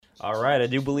All right, I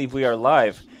do believe we are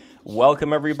live.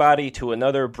 Welcome, everybody, to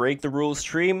another Break the Rules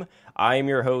stream. I am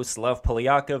your host, Lev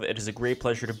Polyakov. It is a great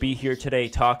pleasure to be here today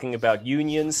talking about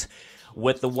unions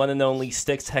with the one and only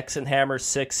Styx Hexenhammer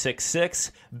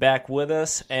 666 back with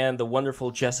us, and the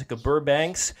wonderful Jessica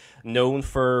Burbanks, known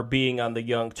for being on the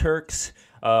Young Turks,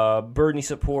 Bernie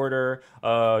supporter,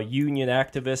 union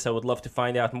activist. I would love to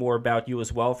find out more about you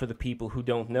as well for the people who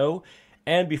don't know.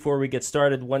 And before we get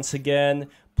started, once again,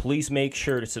 please make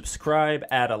sure to subscribe,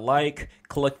 add a like,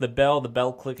 click the bell. The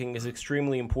bell clicking is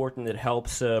extremely important. It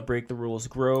helps Break the Rules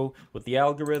grow with the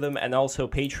algorithm. And also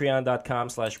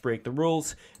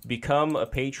patreon.com/breaktherules. Become a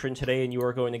patron today, and you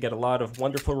are going to get a lot of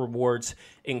wonderful rewards,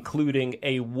 including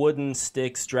a wooden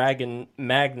Styx Dragon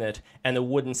magnet and a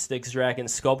wooden Styx Dragon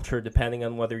sculpture, depending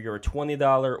on whether you're a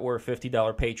 $20 or a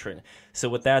 $50 patron. So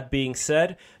with that being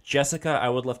said, Jessica, I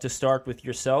would love to start with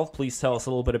yourself. Please tell us a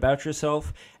little bit about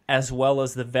yourself, as well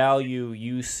as the value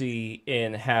you see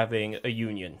in having a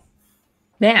union.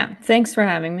 Yeah, thanks for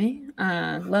having me.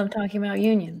 Love talking about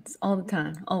unions all the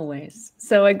time, always.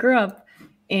 So I grew up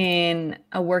in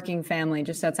a working family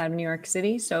just outside of New York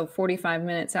City, so 45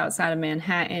 minutes outside of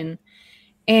Manhattan.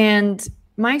 And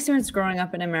my experience growing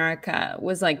up in America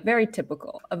was like very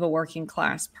typical of a working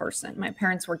class person. My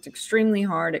parents worked extremely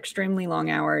hard, extremely long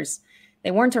hours.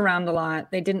 They weren't around a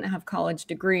lot. They didn't have college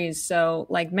degrees. So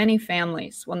like many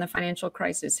families, when the financial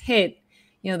crisis hit,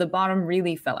 the bottom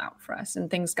really fell out for us and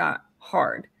things got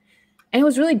hard. And it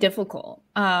was really difficult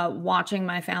watching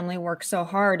my family work so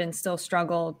hard and still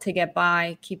struggle to get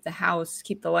by, keep the house,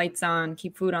 keep the lights on,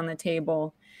 keep food on the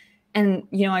table. And,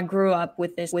 I grew up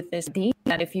with this idea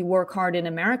that if you work hard in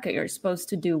America, you're supposed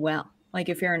to do well. Like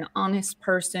if you're an honest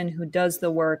person who does the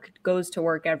work, goes to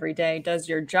work every day, does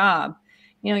your job,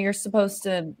 you're supposed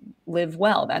to live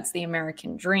well. That's the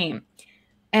American dream.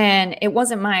 And it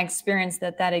wasn't my experience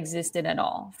that existed at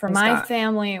all for my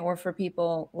family or for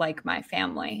people like my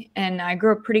family. And I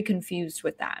grew up pretty confused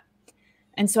with that.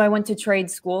 And so I went to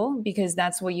trade school because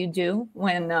that's what you do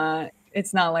when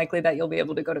it's not likely that you'll be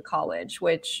able to go to college,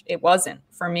 which it wasn't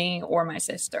for me or my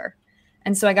sister.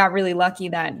 And so I got really lucky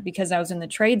that because I was in the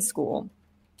trade school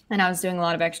and I was doing a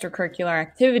lot of extracurricular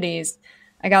activities,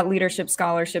 I got leadership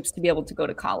scholarships to be able to go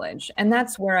to college. And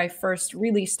that's where I first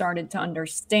really started to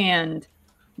understand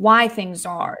why things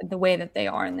are the way that they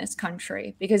are in this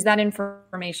country, because that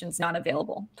information is not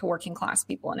available to working class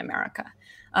people in America.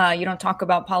 You don't talk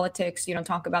about politics. You don't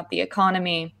talk about the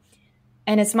economy.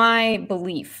 And it's my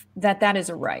belief that that is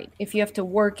a right. If you have to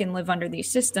work and live under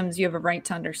these systems, you have a right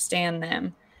to understand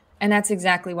them. And that's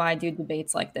exactly why I do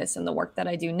debates like this and the work that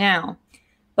I do now.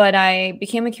 But I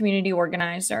became a community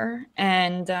organizer,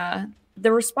 and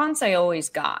the response I always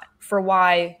got for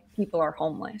why people are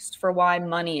homeless, for why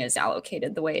money is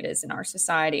allocated the way it is in our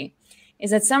society,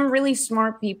 is that some really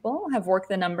smart people have worked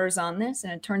the numbers on this,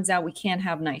 and it turns out we can't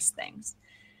have nice things.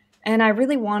 And I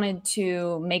really wanted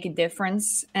to make a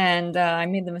difference, and I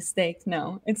made the mistake.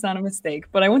 No, it's not a mistake,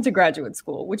 but I went to graduate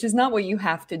school, which is not what you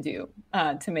have to do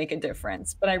to make a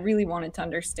difference. But I really wanted to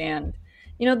understand,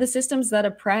 the systems that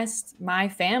oppressed my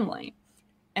family.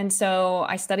 And so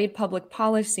I studied public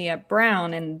policy at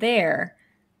Brown, and there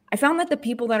I found that the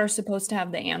people that are supposed to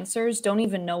have the answers don't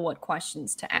even know what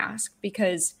questions to ask,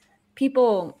 because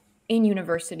people in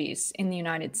universities in the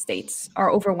United States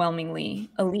are overwhelmingly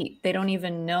elite. They don't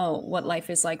even know what life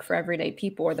is like for everyday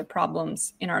people or the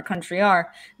problems in our country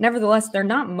are. Nevertheless, they're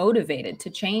not motivated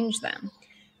to change them.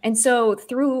 And so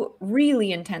through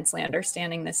really intensely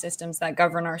understanding the systems that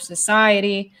govern our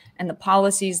society and the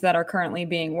policies that are currently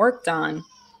being worked on,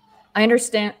 I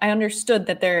understood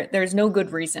that there's no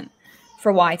good reason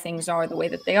for why things are the way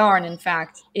that they are. And in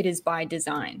fact, it is by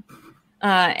design.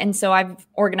 And so I've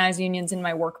organized unions in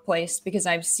my workplace because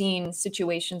I've seen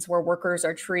situations where workers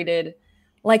are treated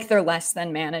like they're less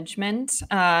than management,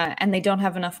 and they don't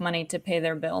have enough money to pay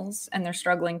their bills, and they're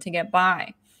struggling to get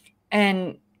by.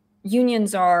 And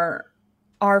unions are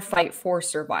our fight for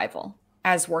survival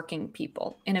as working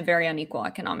people in a very unequal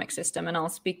economic system. And I'll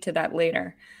speak to that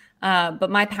later. But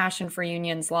my passion for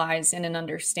unions lies in an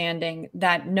understanding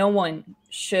that no one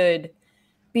should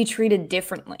be treated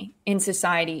differently in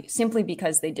society simply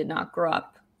because they did not grow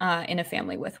up in a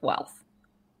family with wealth.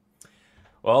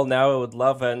 Well, now I would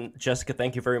love, and Jessica,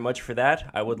 thank you very much for that.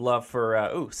 I would love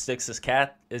for, Styx's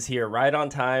cat is here right on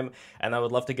time, and I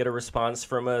would love to get a response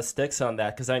from Styx on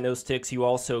that, because I know, Styx, you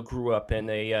also grew up in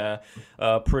a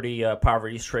pretty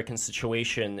poverty-stricken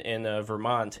situation in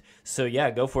Vermont. So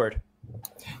yeah, go for it.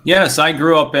 Yes, I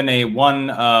grew up in a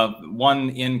one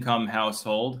income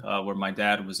household where my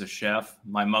dad was a chef.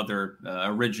 My mother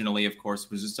originally, of course,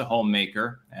 was just a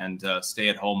homemaker and stay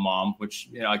at home mom, which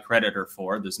I credit her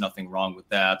for. There's nothing wrong with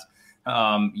that.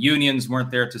 Unions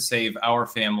weren't there to save our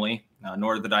family,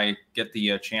 nor did I get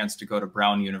the chance to go to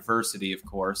Brown University, of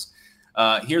course.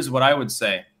 Here's what I would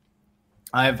say.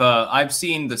 I've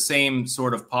seen the same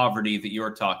sort of poverty that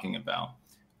you're talking about.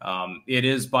 It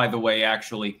is, by the way,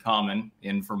 actually common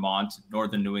in Vermont,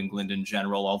 northern New England in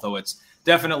general, although it's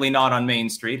definitely not on Main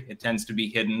Street. It tends to be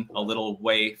hidden a little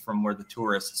way from where the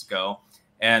tourists go.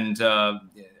 And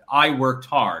I worked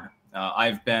hard.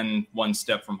 I've been one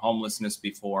step from homelessness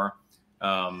before,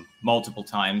 multiple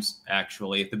times,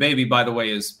 actually. The baby, by the way,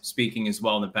 is speaking as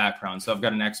well in the background, so I've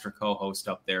got an extra co-host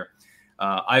up there.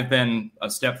 I've been a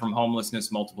step from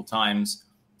homelessness multiple times.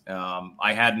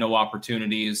 I had no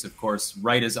opportunities. Of course,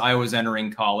 right as I was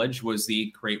entering college was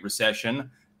the Great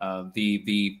Recession,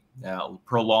 the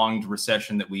prolonged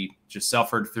recession that we just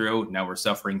suffered through. Now we're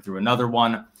suffering through another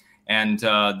one. And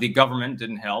the government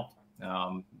didn't help.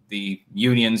 The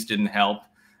unions didn't help.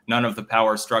 None of the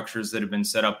power structures that have been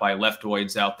set up by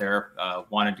leftoids out there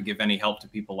wanted to give any help to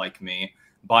people like me.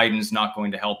 Biden's not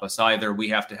going to help us either. We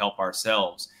have to help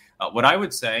ourselves. What I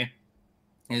would say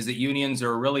is that unions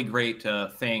are a really great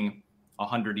thing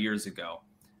 100 years ago.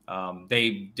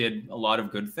 They did a lot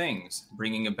of good things,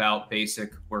 bringing about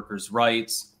basic workers'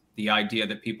 rights, the idea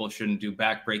that people shouldn't do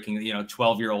backbreaking,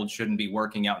 12-year-olds shouldn't be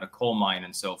working out in a coal mine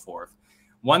and so forth.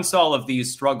 Once all of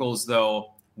these struggles,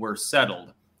 though, were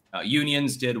settled,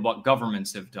 unions did what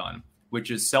governments have done,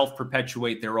 which is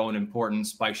self-perpetuate their own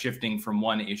importance by shifting from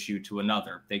one issue to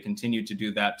another. They continue to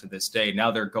do that to this day.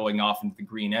 Now they're going off into the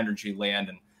green energy land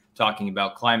and talking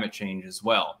about climate change as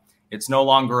well. It's no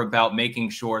longer about making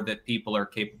sure that people are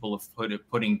capable of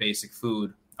putting basic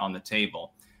food on the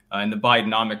table. In the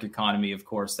Bidenomic economy, of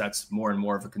course, that's more and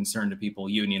more of a concern to people,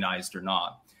 unionized or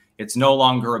not. It's no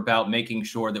longer about making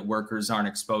sure that workers aren't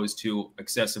exposed to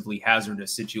excessively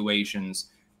hazardous situations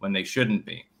when they shouldn't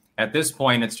be. At this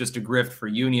point, it's just a grift for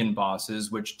union bosses,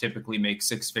 which typically make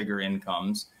six-figure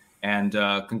incomes. And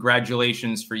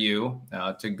congratulations for you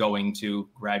to going to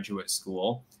graduate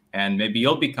school. And maybe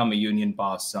you'll become a union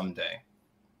boss someday.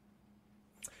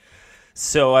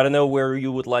 So I don't know where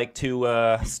you would like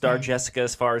to start, Jessica,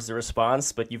 as far as the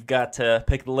response, but you've got to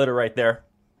pick the litter right there.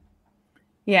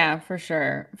 Yeah, for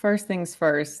sure. First things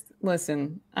first,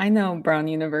 listen, I know Brown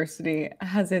University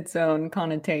has its own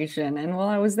connotation. And while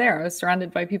I was there, I was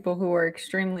surrounded by people who were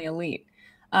extremely elite.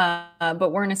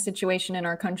 But we're in a situation in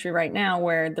our country right now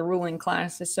where the ruling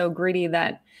class is so greedy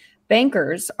that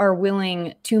bankers are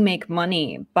willing to make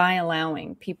money by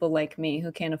allowing people like me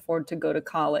who can't afford to go to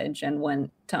college and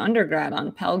went to undergrad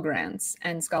on Pell Grants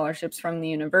and scholarships from the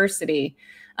university.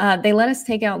 They let us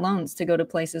take out loans to go to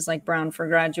places like Brown for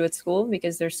graduate school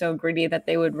because they're so greedy that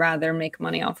they would rather make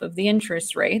money off of the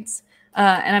interest rates.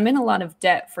 And I'm in a lot of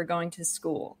debt for going to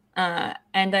school.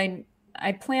 And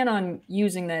I plan on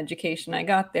using the education I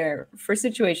got there for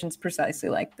situations precisely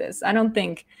like this. I don't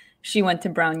think she went to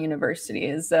Brown University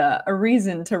is a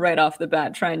reason to right off the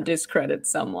bat try and discredit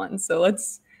someone. So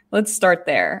let's start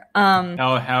there.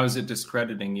 How is it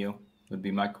discrediting you would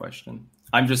be my question.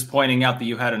 I'm just pointing out that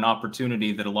you had an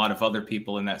opportunity that a lot of other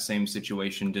people in that same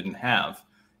situation didn't have.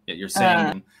 Yet you're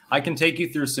saying, I can take you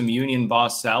through some union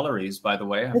boss salaries, by the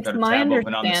way. I've got a tab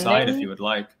open on the side if you would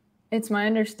like. It's my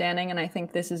understanding, and I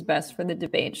think this is best for the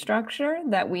debate structure,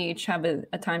 that we each have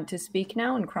a time to speak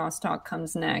now and crosstalk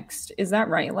comes next. Is that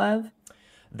right, Lev?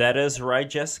 That is right,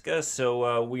 Jessica.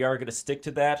 So we are going to stick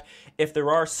to that. If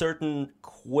there are certain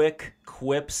quick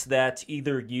quips that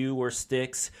either you or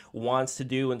Styx wants to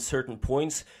do in certain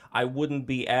points, I wouldn't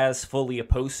be as fully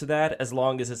opposed to that as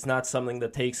long as it's not something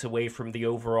that takes away from the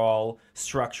overall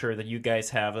structure that you guys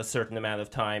have a certain amount of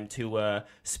time to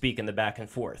speak in the back and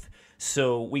forth.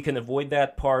 So we can avoid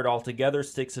that part altogether,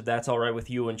 Styx, if that's all right with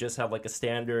you, and just have like a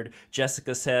standard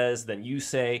Jessica says, then you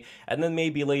say, and then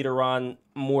maybe later on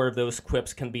more of those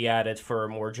quips can be added for a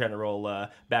more general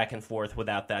back and forth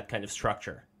without that kind of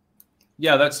structure.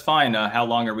 Yeah, that's fine. How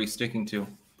long are we sticking to?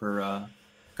 For a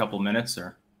couple minutes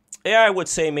or? Yeah, I would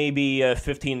say maybe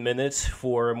 15 minutes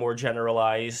for a more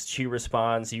generalized she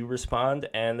responds, you respond,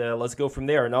 and let's go from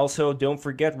there. And also, don't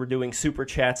forget, we're doing super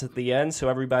chats at the end, so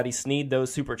everybody sneed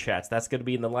those super chats. That's going to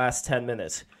be in the last 10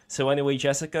 minutes. So anyway,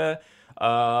 Jessica,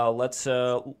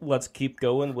 let's keep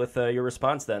going with your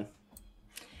response then.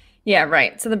 Yeah,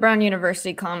 right. So the Brown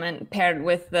University comment paired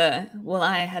with the, well,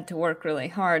 I had to work really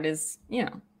hard is,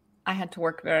 I had to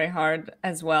work very hard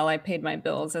as well. I paid my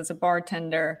bills as a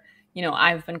bartender.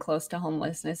 I've been close to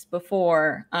homelessness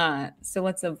before. So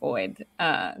let's avoid,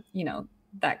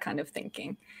 that kind of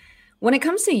thinking. When it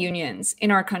comes to unions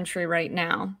in our country right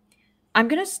now, I'm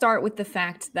going to start with the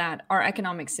fact that our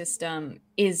economic system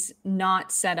is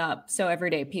not set up so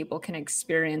everyday people can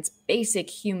experience basic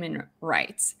human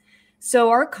rights. So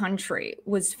our country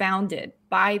was founded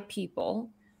by people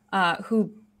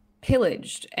who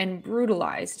pillaged and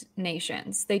brutalized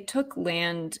nations. They took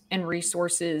land and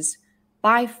resources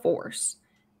by force.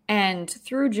 And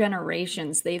through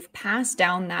generations, they've passed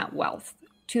down that wealth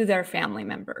to their family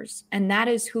members. And that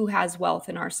is who has wealth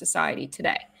in our society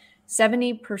today.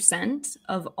 70%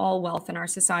 of all wealth in our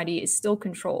society is still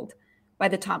controlled by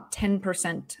the top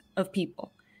 10% of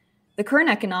people. The current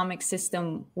economic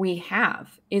system we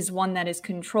have is one that is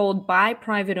controlled by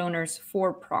private owners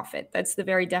for profit. That's the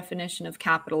very definition of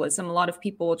capitalism. A lot of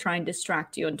people will try and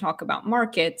distract you and talk about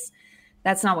markets.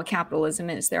 That's not what capitalism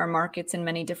is. There are markets in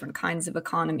many different kinds of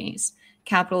economies.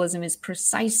 Capitalism is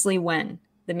precisely when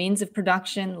the means of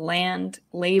production, land,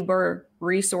 labor,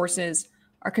 resources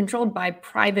are controlled by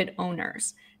private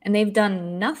owners. And they've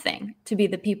done nothing to be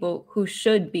the people who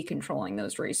should be controlling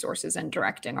those resources and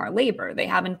directing our labor. They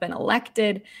haven't been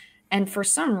elected. And for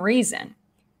some reason,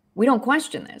 we don't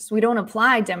question this. We don't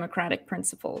apply democratic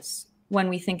principles when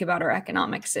we think about our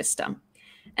economic system.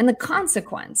 And the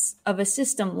consequence of a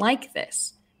system like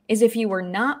this is if you were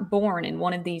not born in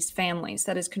one of these families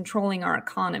that is controlling our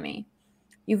economy,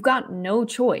 you've got no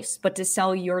choice but to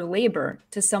sell your labor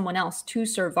to someone else to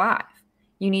survive.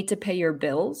 You need to pay your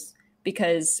bills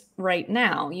because right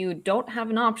now you don't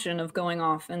have an option of going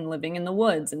off and living in the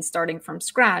woods and starting from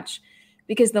scratch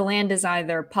because the land is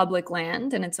either public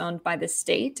land and it's owned by the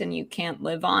state and you can't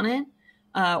live on it,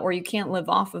 or you can't live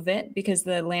off of it because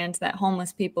the land that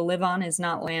homeless people live on is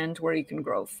not land where you can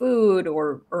grow food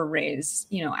or raise,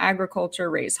 agriculture,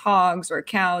 raise hogs or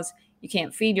cows. You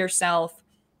can't feed yourself.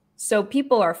 So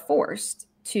people are forced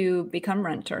to become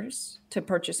renters, to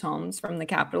purchase homes from the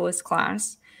capitalist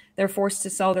class. They're forced to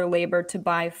sell their labor to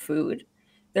buy food.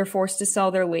 They're forced to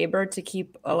sell their labor to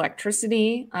keep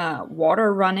electricity,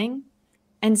 water running.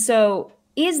 And so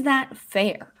is that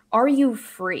fair? Are you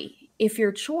free if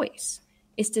your choice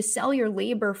is to sell your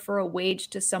labor for a wage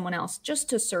to someone else just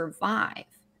to survive?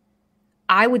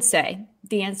 I would say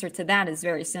the answer to that is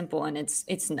very simple, and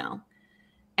it's no.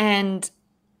 And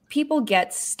people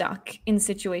get stuck in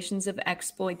situations of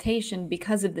exploitation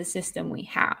because of the system we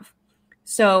have.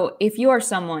 So if you are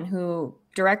someone who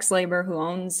directs labor, who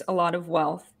owns a lot of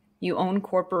wealth, you own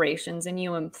corporations and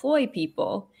you employ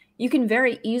people, you can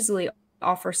very easily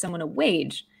offer someone a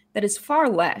wage that is far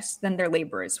less than their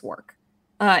labor is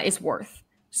worth.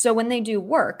 So when they do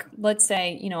work, let's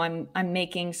say, I'm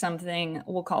making something,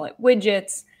 we'll call it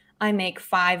widgets. I make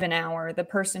 $5 an hour. The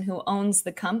person who owns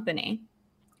the company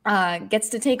gets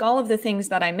to take all of the things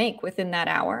that I make within that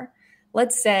hour.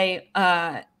 Let's say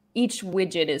each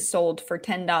widget is sold for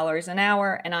 $10 an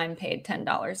hour and I'm paid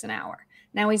 $10 an hour.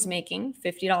 Now he's making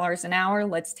 $50 an hour.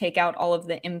 Let's take out all of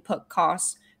the input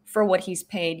costs for what he's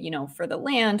paid, for the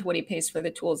land, what he pays for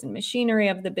the tools and machinery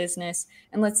of the business.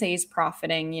 And let's say he's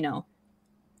profiting,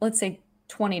 let's say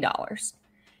 $20.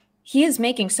 He is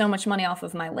making so much money off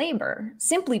of my labor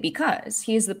simply because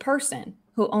he is the person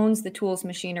who owns the tools,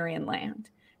 machinery, and land.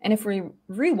 And if we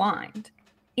rewind,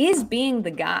 is being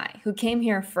the guy who came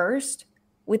here first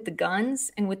with the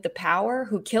guns and with the power,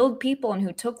 who killed people and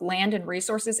who took land and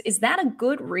resources, is that a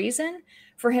good reason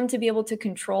for him to be able to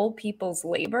control people's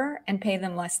labor and pay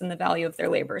them less than the value of their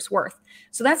labor is worth?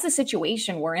 So that's the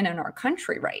situation we're in our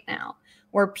country right now,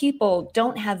 where people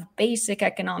don't have basic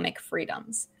economic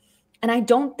freedoms. And I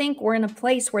don't think we're in a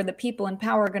place where the people in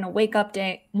power are going to wake up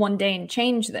one day and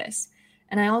change this.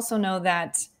 And I also know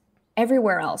that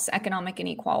everywhere else, economic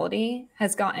inequality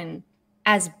has gotten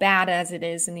as bad as it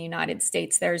is in the United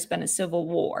States. There's been a civil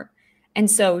war. And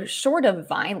so short of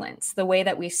violence, the way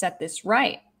that we set this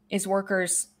right is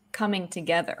workers coming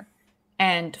together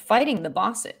and fighting the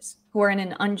bosses who are in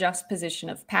an unjust position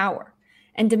of power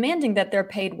and demanding that they're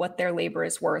paid what their labor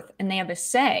is worth and they have a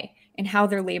say in how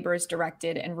their labor is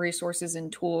directed and resources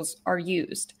and tools are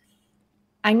used.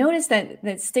 I noticed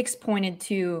that Sticks pointed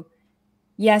to,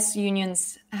 yes,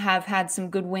 unions have had some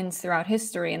good wins throughout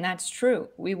history, and that's true.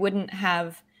 We wouldn't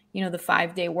have, the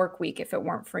 5-day work week if it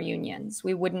weren't for unions.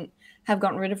 We wouldn't have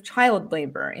gotten rid of child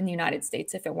labor in the United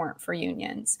States if it weren't for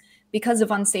unions. Because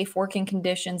of unsafe working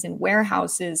conditions in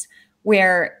warehouses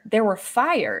where there were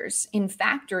fires in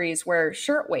factories where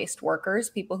shirtwaist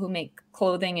workers, people who make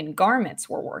clothing and garments,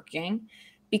 were working,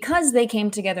 because they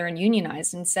came together and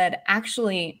unionized and said,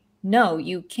 actually, no,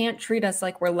 you can't treat us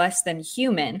like we're less than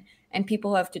human and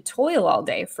people have to toil all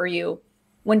day for you.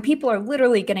 when people are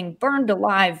literally getting burned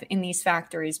alive in these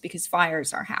factories because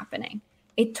fires are happening.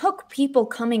 It took people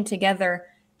coming together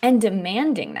and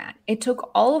demanding that. It took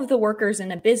all of the workers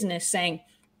in a business saying,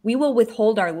 we will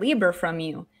withhold our labor from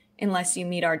you unless you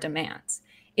meet our demands.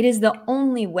 It is the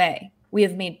only way we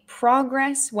have made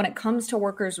progress when it comes to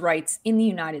workers' rights in the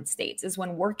United States, is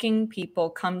when working people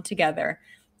come together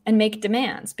and make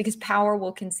demands, because power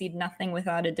will concede nothing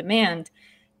without a demand,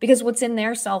 because what's in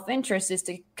their self-interest is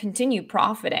to continue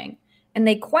profiting. And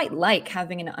they quite like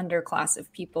having an underclass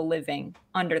of people living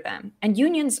under them. And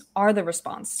unions are the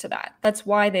response to that. That's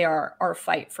why they are our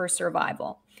fight for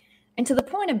survival. And to the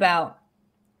point about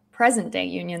present day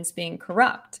unions being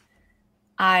corrupt,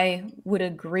 I would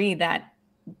agree that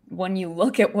when you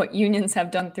look at what unions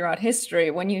have done throughout history,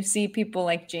 when you see people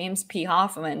like James P.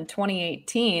 Hoffman in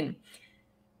 2018,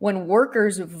 when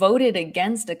workers voted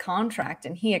against a contract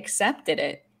and he accepted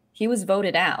it, he was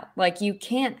voted out. Like, you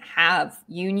can't have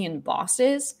union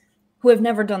bosses who have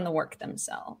never done the work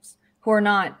themselves, who are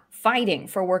not fighting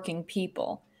for working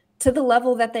people to the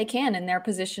level that they can in their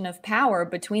position of power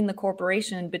between the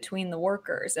corporation and between the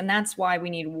workers. And that's why we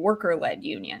need worker-led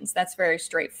unions. That's very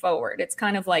straightforward. It's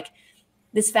kind of like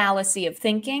this fallacy of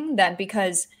thinking that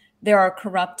because there are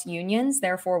corrupt unions,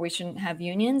 therefore we shouldn't have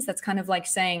unions. That's kind of like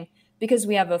saying, because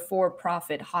we have a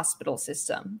for-profit hospital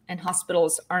system and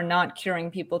hospitals are not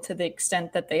curing people to the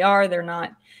extent that they are, they're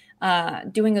not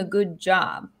doing a good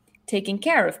job taking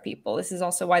care of people. This is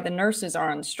also why the nurses are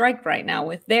on strike right now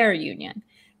with their union,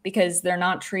 because they're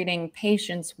not treating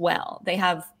patients well. They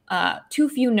have too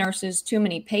few nurses, too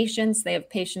many patients. They have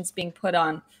patients being put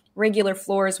on regular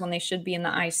floors when they should be in the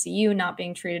ICU, not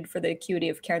being treated for the acuity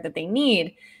of care that they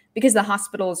need, because the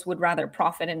hospitals would rather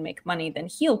profit and make money than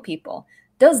heal people.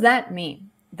 Does that mean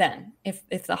then,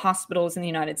 if the hospitals in the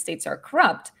United States are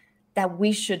corrupt, that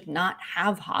we should not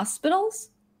have hospitals?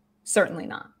 Certainly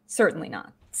not. Certainly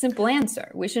not. Simple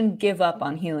answer. We shouldn't give up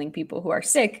on healing people who are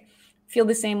sick. Feel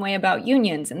the same way about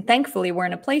unions. And thankfully, we're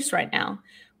in a place right now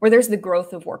where there's the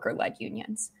growth of worker-led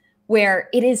unions, where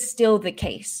it is still the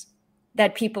case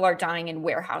that people are dying in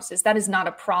warehouses. That is not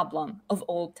a problem of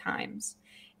old times.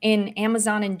 In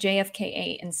Amazon and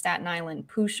JFK8 in Staten Island,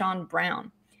 Pushan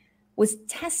Brown was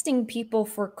testing people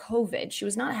for COVID. She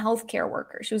was not a healthcare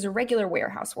worker. She was a regular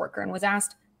warehouse worker and was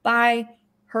asked by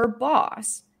her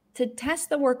boss to test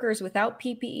the workers without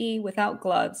PPE, without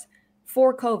gloves,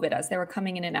 for COVID as they were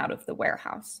coming in and out of the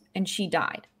warehouse. And she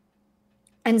died.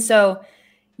 And so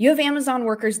you have Amazon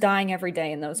workers dying every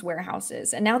day in those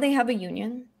warehouses. And now they have a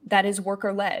union that is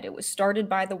worker-led. It was started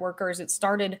by the workers. It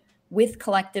started with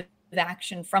collective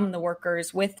action from the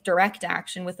workers, with direct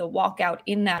action, with a walkout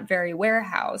in that very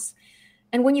warehouse.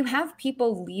 And when you have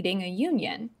people leading a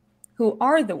union who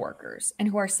are the workers and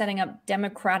who are setting up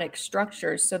democratic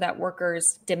structures so that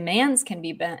workers' demands can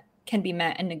be met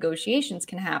and negotiations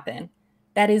can happen,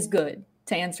 that is good.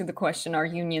 To answer the question, are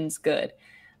unions good?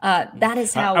 That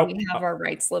is how we have our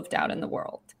rights lived out in the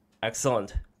world.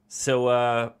 Excellent.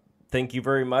 So thank you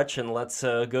very much. And let's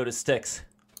go to Styx.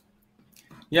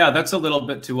 Yeah, that's a little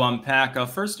bit to unpack.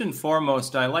 First and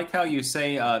foremost, I like how you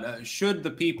say, should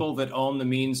the people that own the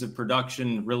means of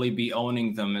production really be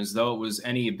owning them, as though it was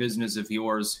any business of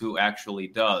yours who actually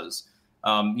does?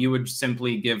 You would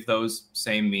simply give those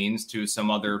same means to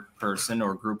some other person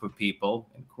or group of people,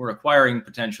 requiring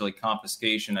potentially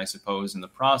confiscation, I suppose, in the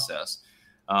process.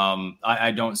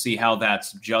 I don't see how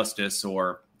that's justice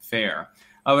or fair.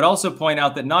 I would also point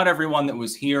out that not everyone that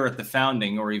was here at the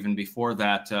founding or even before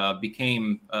that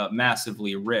became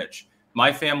massively rich.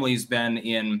 My family's been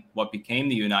in what became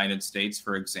the United States,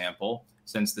 for example,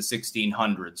 since the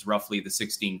 1600s, roughly the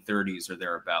 1630s or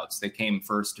thereabouts. They came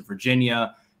first to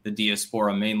Virginia. The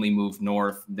diaspora mainly moved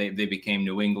north. They became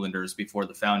New Englanders before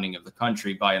the founding of the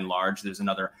country, by and large. There's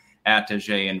another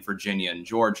attaché in Virginia and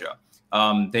Georgia.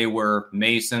 They were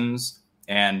masons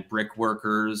and brick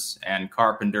workers and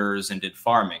carpenters and did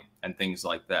farming and things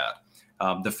like that.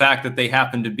 The fact that they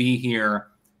happened to be here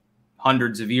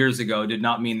hundreds of years ago did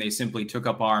not mean they simply took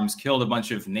up arms, killed a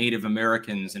bunch of Native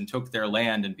Americans and took their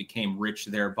land and became rich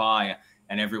thereby,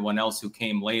 and everyone else who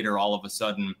came later all of a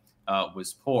sudden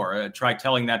was poor. Try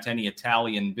telling that to any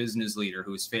Italian business leader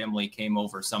whose family came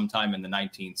over sometime in the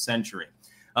 19th century.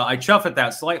 I chuff at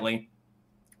that slightly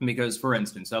because, for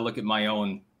instance, I look at my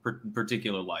own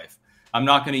particular life. I'm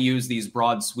not going to use these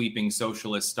broad sweeping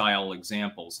socialist style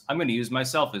examples. I'm going to use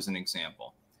myself as an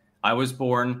example. I was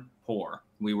born poor.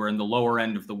 We were in the lower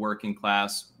end of the working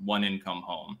class, one income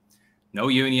home. No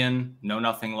union, no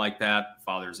nothing like that.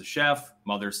 Father's a chef.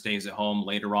 Mother stays at home.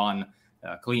 Later on,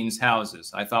 cleans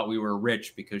houses. I thought we were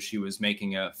rich because she was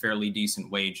making a fairly decent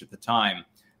wage at the time.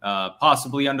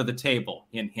 possibly under the table,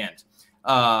 hint, hint.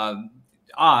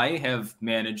 I have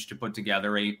managed to put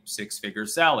together a 6-figure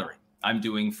salary. I'm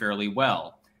doing fairly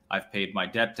well. I've paid my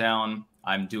debt down.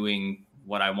 I'm doing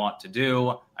what I want to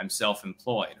do. I'm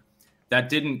self-employed. That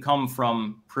didn't come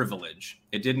from privilege.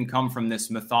 It didn't come from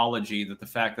this mythology that the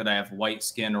fact that I have white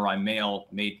skin or I'm male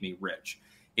made me rich.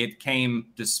 It came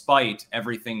despite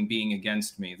everything being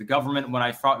against me. The government, when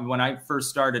I first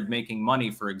started making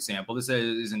money, for example, this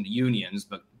isn't unions,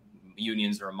 but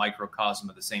unions are a microcosm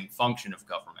of the same function of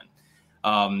government.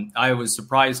 I was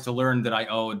surprised to learn that I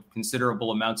owed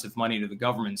considerable amounts of money to the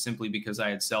government simply because I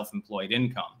had self-employed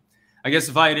income. I guess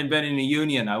if I had been in a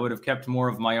union, I would have kept more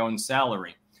of my own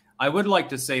salary. I would like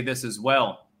to say this as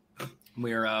well.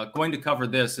 We're going to cover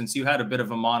this. Since you had a bit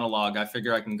of a monologue, I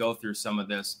figure I can go through some of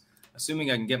this,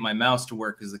 assuming I can get my mouse to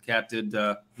work, because the cat did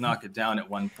knock it down at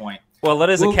one point. Well, it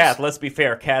is a cat. Let's be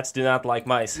fair. Cats do not like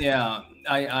mice. Yeah,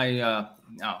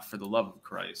 for the love of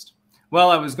Christ. Well,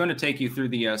 I was going to take you through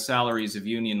the salaries of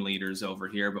union leaders over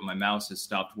here, but my mouse has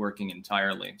stopped working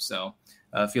entirely. So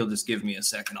if you'll just give me a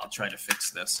second, I'll try to fix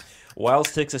this. While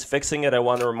Styx is fixing it, I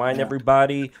want to remind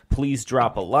everybody, please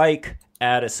drop a like,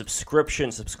 add a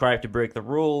subscription, subscribe to Break the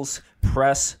Rules,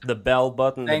 press the bell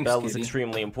button. Thanks, the bell Kitty. is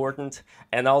extremely important.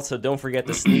 And also, don't forget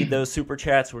to sneed those super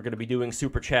chats. We're going to be doing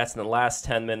super chats in the last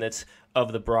 10 minutes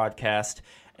of the broadcast.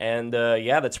 And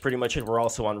that's pretty much it. We're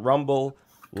also on Rumble.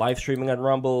 Live streaming on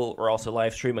Rumble. We're also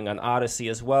live streaming on Odyssey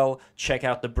as well. Check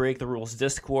out the Break the Rules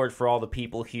Discord for all the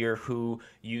people here who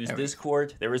use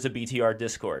Discord. There is a BTR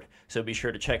Discord, so be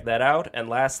sure to check that out. And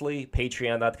lastly,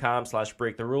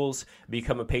 patreon.com/breaktherules.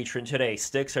 Become a patron today.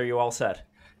 Styx, are you all set?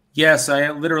 Yes,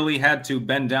 I literally had to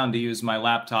bend down to use my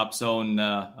laptop's own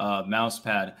mouse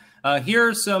pad. Here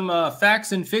are some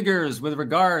facts and figures with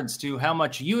regards to how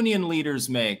much union leaders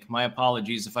make. My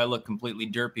apologies if I look completely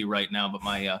derpy right now, but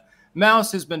my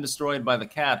mouse has been destroyed by the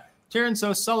cat. Terrence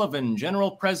O'Sullivan,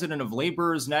 General President of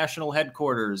Laborers National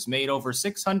Headquarters, made over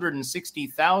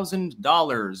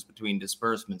 $660,000 between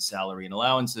disbursements, salary, and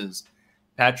allowances.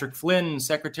 Patrick Flynn,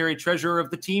 Secretary Treasurer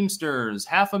of the Teamsters,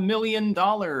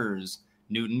 $500,000.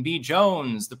 Newton B.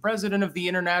 Jones, the President of the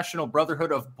International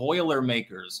Brotherhood of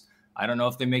Boilermakers. I don't know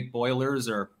if they make boilers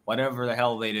or whatever the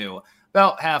hell they do.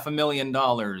 About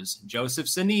 $500,000. Joseph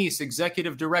Sinise,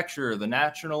 Executive Director, the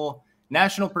National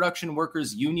Production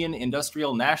Workers Union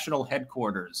Industrial National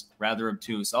Headquarters. Rather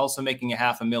obtuse, also making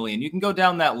 $500,000. You can go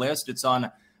down that list. It's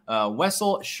on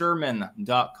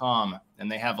wesselsherman.com, and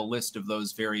they have a list of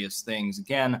those various things.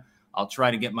 Again, I'll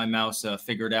try to get my mouse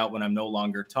figured out when I'm no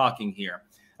longer talking here.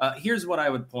 Here's what I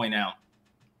would point out,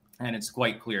 and it's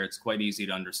quite clear. It's quite easy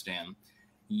to understand.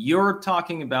 You're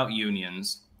talking about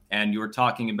unions, and you're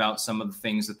talking about some of the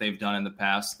things that they've done in the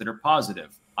past that are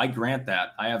positive. I grant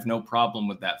that. I have no problem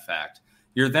with that fact.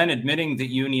 You're then admitting that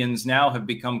unions now have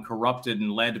become corrupted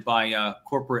and led by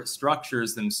corporate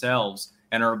structures themselves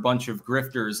and are a bunch of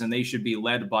grifters, and they should be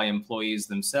led by employees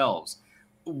themselves.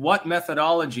 What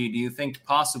methodology do you think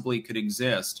possibly could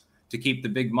exist to keep the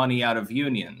big money out of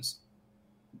unions?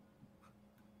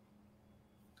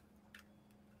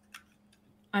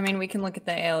 I mean, we can look at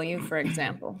the ALU, for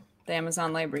example, the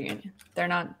Amazon Labor Union. They're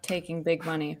not taking big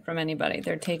money from anybody.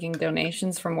 They're taking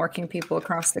donations from working people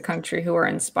across the country who are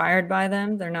inspired by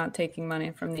them. They're not taking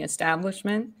money from the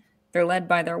establishment. They're led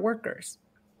by their workers.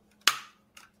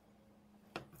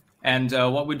 And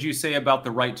what would you say about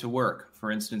the right to work,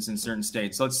 for instance, in certain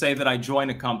states? Let's say that I join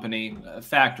a company, a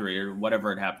factory, or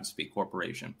whatever it happens to be,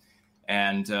 corporation,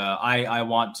 and I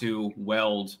want to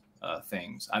weld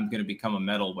things. I'm going to become a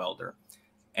metal welder.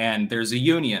 And there's a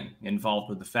union involved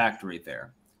with the factory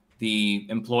there. The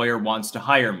employer wants to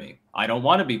hire me. I don't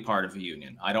want to be part of a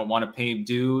union. I don't want to pay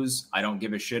dues. I don't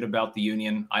give a shit about the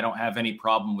union. I don't have any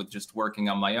problem with just working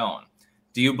on my own.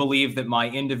 Do you believe that my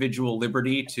individual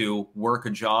liberty to work a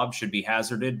job should be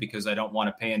hazarded because I don't want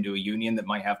to pay into a union that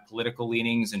might have political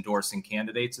leanings, endorsing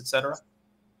candidates, etc.?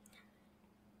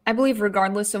 I believe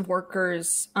regardless of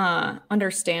workers'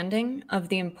 understanding of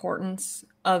the importance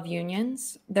of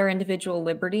unions, their individual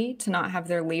liberty to not have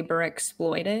their labor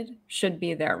exploited should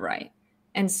be their right.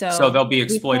 And so they'll be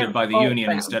exploited by the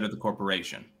union instead of the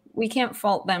corporation. We can't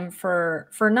fault them for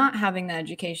not having the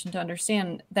education to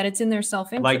understand that it's in their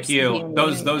self-interest. Like you,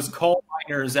 those coal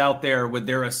miners out there with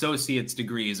their associate's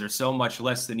degrees are so much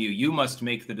less than you. You must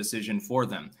make the decision for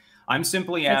them. I'm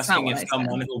simply asking if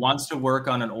someone who wants to work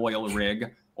on an oil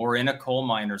rig or in a coal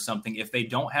mine or something, if they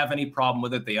don't have any problem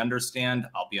with it, they understand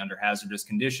I'll be under hazardous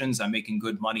conditions, I'm making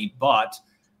good money, but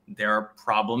there are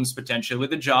problems potentially with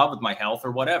the job, with my health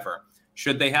or whatever.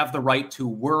 Should they have the right to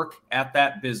work at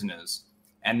that business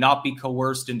and not be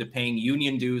coerced into paying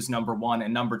union dues, number one,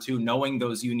 and number two, knowing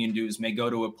those union dues may go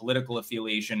to a political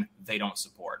affiliation they don't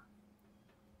support.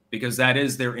 Because that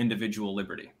is their individual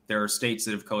liberty. There are states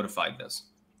that have codified this.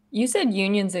 You said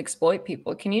unions exploit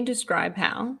people. Can you describe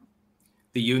how?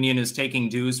 The union is taking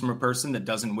dues from a person that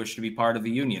doesn't wish to be part of the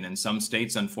union. In some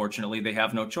states, unfortunately, they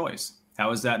have no choice.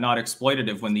 How is that not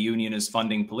exploitative when the union is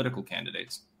funding political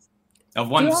candidates? Of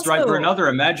one stripe or another,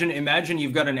 imagine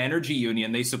you've got an energy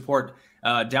union. They support,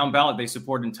 down ballot, they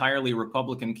support entirely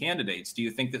Republican candidates. Do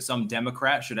you think that some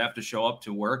Democrat should have to show up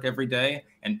to work every day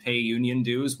and pay union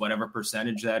dues, whatever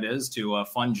percentage that is, to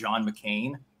fund John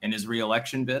McCain in his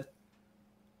re-election bid?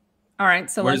 All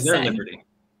right, so where's let's their say liberty?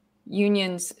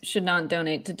 Unions should not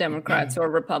donate to Democrats or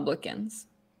Republicans.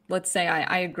 Let's say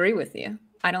I agree with you.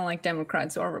 I don't like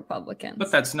Democrats or Republicans.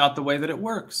 But that's not the way that it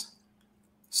works.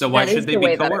 So why should they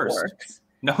be coerced?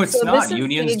 No, it's not.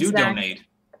 Unions do donate.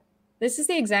 This is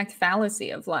the exact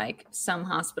fallacy of like some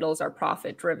hospitals are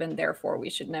profit driven, therefore we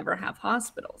should never have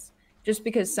hospitals. Just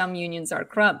because some unions are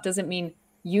corrupt doesn't mean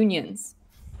unions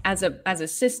as a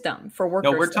system for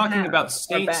workers. No, we're talking about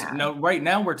states. No, right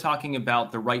now we're talking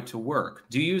about the right to work.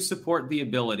 Do you support the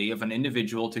ability of an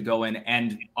individual to go in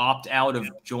and opt out of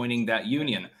joining that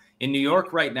union? In New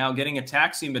York right now, getting a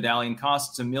taxi medallion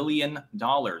costs $1 million.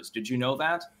 Did you know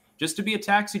that? Just to be a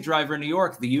taxi driver in New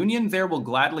York, the union there will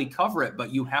gladly cover it,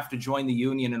 but you have to join the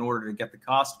union in order to get the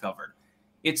cost covered.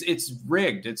 It's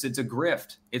rigged. It's a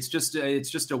grift. It's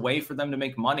just a way for them to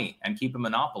make money and keep a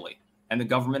monopoly, and the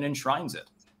government enshrines it.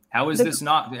 How is this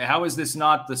not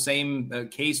the same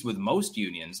case with most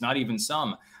unions? Not even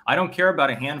some. I don't care about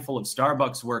a handful of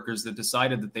Starbucks workers that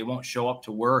decided that they won't show up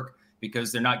to work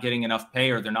because they're not getting enough pay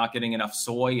or they're not getting enough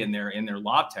soy in their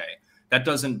latte. That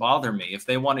doesn't bother me. If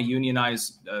they want to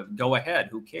unionize, go ahead.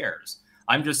 Who cares?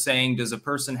 I'm just saying, does a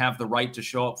person have the right to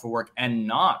show up for work and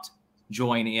not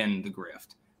join in the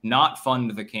grift, not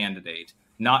fund the candidate,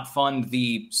 not fund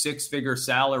the six-figure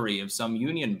salary of some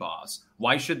union boss?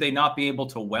 Why should they not be able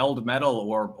to weld metal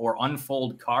or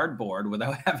unfold cardboard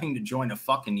without having to join a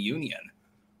fucking union?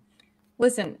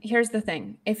 Listen, here's the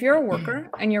thing. If you're a worker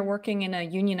and you're working in a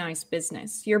unionized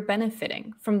business, you're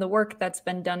benefiting from the work that's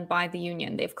been done by the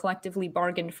union. They've collectively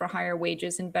bargained for higher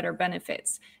wages and better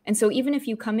benefits. And so even if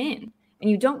you come in and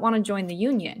you don't want to join the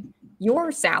union,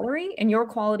 your salary and your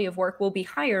quality of work will be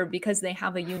higher because they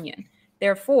have a union.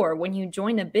 Therefore, when you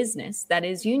join a business that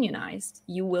is unionized,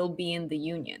 you will be in the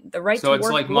union. The right to work. So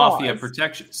it's like mafia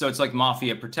protection. So it's like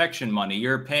mafia protection money.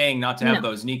 You're paying not to have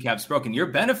those kneecaps broken. You're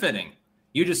benefiting.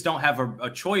 You just don't have a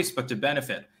choice but to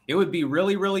benefit. It would be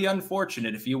really, really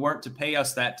unfortunate if you weren't to pay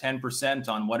us that 10%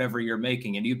 on whatever you're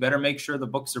making, and you better make sure the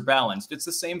books are balanced. It's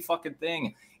the same fucking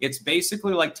thing. It's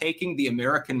basically like taking the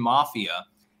American mafia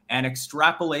and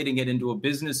extrapolating it into a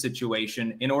business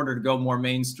situation in order to go more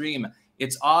mainstream.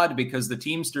 It's odd because the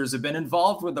Teamsters have been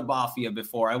involved with the mafia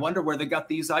before. I wonder where they got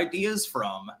these ideas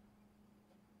from.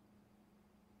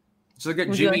 So they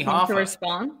got Jimmy Hoffa to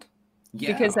respond.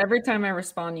 Yeah. Because every time I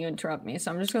respond, you interrupt me.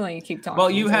 So I'm just going to let you keep talking.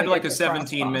 Well, you had like a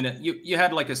 17-minute. You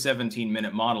had like a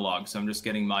 17-minute monologue. So I'm just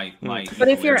getting my. But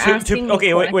if you're asking,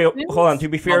 okay, wait, hold on. To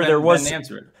be fair, there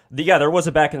was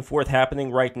a back and forth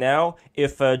happening right now.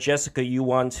 If Jessica, you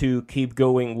want to keep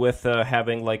going with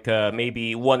having like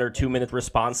maybe 1 or 2 minute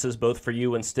responses, both for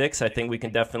you and Styx, I think we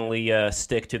can definitely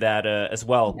stick to that as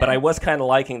well. Yeah. But I was kind of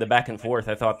liking the back and forth.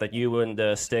 I thought that you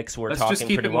and Styx were talking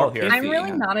pretty well here. I'm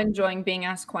really not enjoying being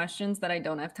asked questions that I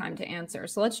don't have time to answer.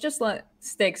 So let's just let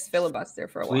Styx filibuster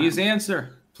for a while. Please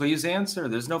answer.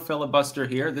 There's no filibuster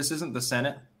here. This isn't the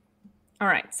Senate. All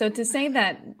right. So to say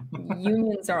that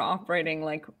unions are operating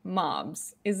like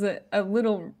mobs is a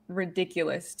little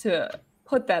ridiculous to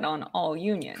put that on all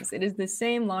unions. It is the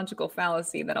same logical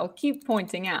fallacy that I'll keep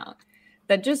pointing out,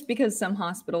 that just because some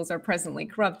hospitals are presently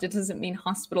corrupt, it doesn't mean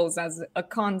hospitals as a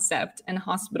concept and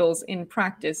hospitals in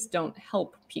practice don't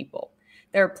help people.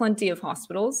 There are plenty of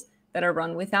hospitals that are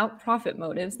run without profit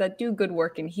motives that do good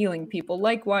work in healing people.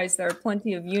 Likewise, there are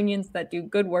plenty of unions that do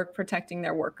good work protecting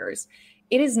their workers.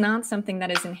 It is not something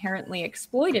that is inherently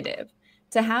exploitative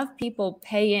to have people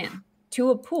pay in to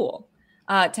a pool,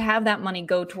 to have that money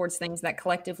go towards things that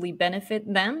collectively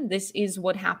benefit them. This is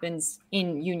what happens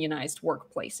in unionized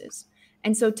workplaces.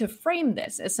 And so to frame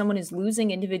this as someone is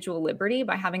losing individual liberty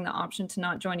by having the option to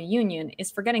not join a union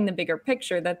is forgetting the bigger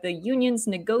picture that the unions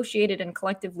negotiated and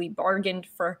collectively bargained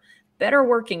for better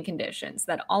working conditions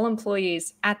that all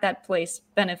employees at that place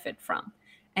benefit from.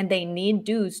 And they need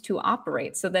dues to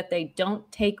operate so that they don't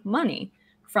take money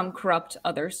from corrupt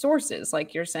other sources,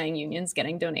 like you're saying unions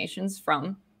getting donations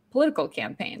from political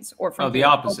campaigns or from the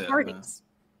opposite parties.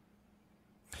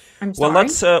 I'm Well,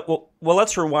 sorry.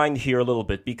 let's rewind here a little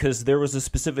bit, because there was a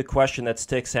specific question that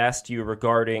Styx asked you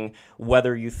regarding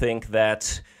whether you think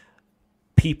that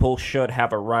people should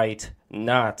have a right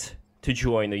not to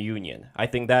join a union. I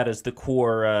think that is the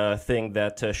core thing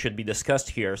that should be discussed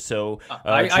here. So,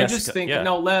 I just think, yeah.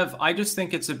 no, Lev, I just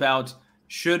think it's about,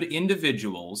 should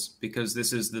individuals, because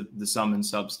this is the sum and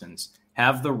substance,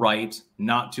 have the right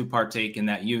not to partake in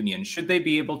that union? Should they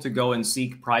be able to go and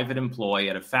seek private employ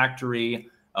at a factory,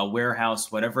 a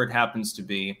warehouse, whatever it happens to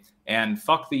be, and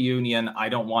fuck the union, I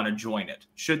don't want to join it?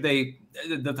 Should they?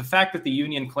 The fact that the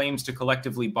union claims to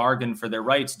collectively bargain for their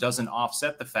rights doesn't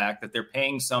offset the fact that they're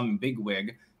paying some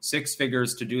bigwig 6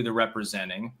 figures to do the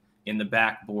representing in the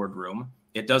back boardroom.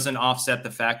 It doesn't offset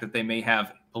the fact that they may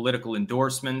have political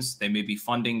endorsements, they may be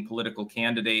funding political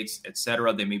candidates,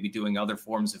 etc. They may be doing other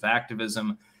forms of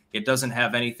activism. It doesn't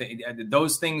have anything.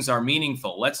 Those things are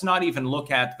meaningful. Let's not even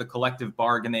look at the collective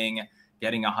bargaining,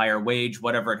 getting a higher wage,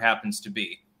 whatever it happens to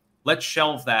be. Let's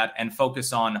shelve that and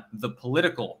focus on the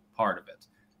political part of it,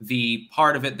 the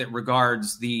part of it that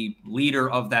regards the leader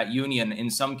of that union, in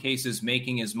some cases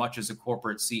making as much as a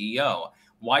corporate CEO.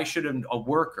 Why should a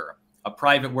worker, a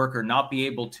private worker, not be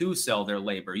able to sell their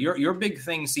labor? Your big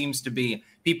thing seems to be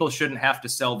people shouldn't have to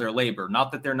sell their labor.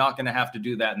 Not that they're not going to have to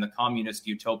do that in the communist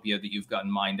utopia that you've got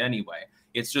in mind anyway.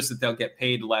 It's just that they'll get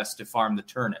paid less to farm the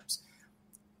turnips.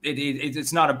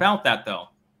 It's not about that, though.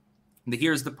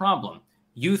 Here's the problem.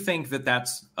 You think that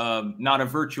that's not a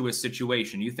virtuous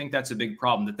situation. You think that's a big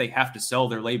problem, that they have to sell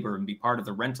their labor and be part of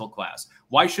the rental class.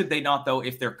 Why should they not, though,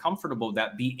 if they're comfortable with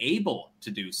that, be able to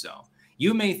do so?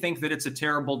 You may think that it's a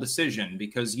terrible decision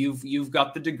because you've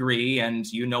got the degree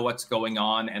and you know what's going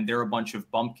on, and they're a bunch of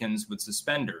bumpkins with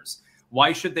suspenders.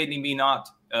 Why should they be not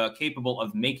capable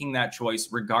of making that choice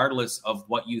regardless of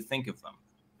what you think of them?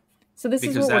 So this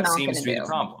because is what that we're not seems going to be to the do.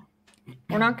 problem.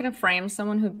 We're not going to frame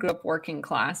someone who grew up working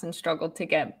class and struggled to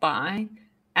get by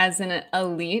as an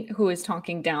elite who is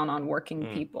talking down on working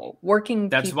people.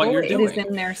 That's people, what you're doing. It is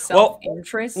in their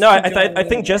self-interest. No, I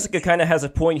think Jessica kind of has a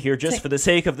point here. Just for the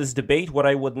sake of this debate, what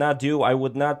I would not do, I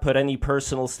would not put any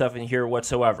personal stuff in here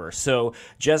whatsoever. So,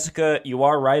 Jessica, you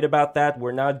are right about that.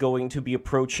 We're not going to be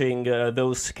approaching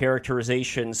those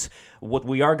characterizations. What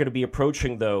we are going to be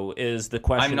approaching, though, is the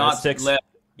question. I'm not Lev,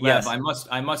 yes.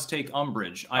 I must take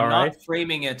umbrage. I'm All not right.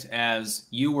 framing it as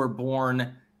you were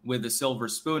born with a silver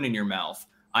spoon in your mouth.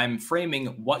 I'm framing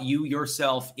what you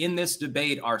yourself in this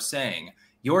debate are saying.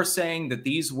 You're saying that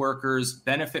these workers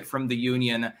benefit from the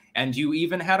union, and you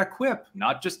even had a quip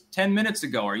not just 10 minutes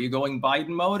ago. Are you going Biden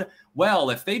mode?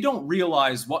 Well, if they don't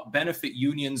realize what benefit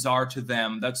unions are to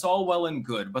them, that's all well and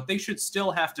good, but they should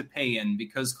still have to pay in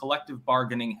because collective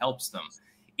bargaining helps them.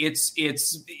 You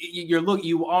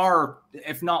are,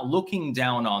 if not looking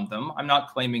down on them, I'm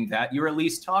not claiming that, you're at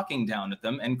least talking down at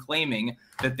them and claiming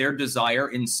that their desire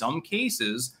in some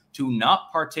cases to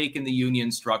not partake in the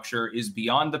union structure is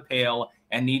beyond the pale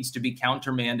and needs to be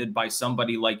countermanded by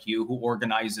somebody like you who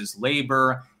organizes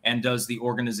labor and does the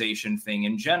organization thing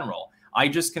in general. I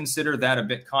just consider that a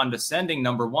bit condescending,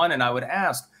 number one, and I would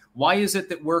ask, why is it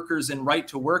that workers in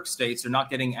right-to-work states are not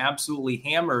getting absolutely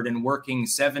hammered and working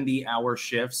 70-hour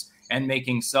shifts and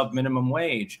making sub-minimum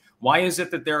wage? Why is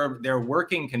it that their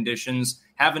working conditions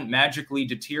haven't magically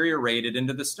deteriorated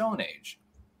into the Stone Age?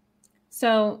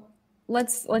 So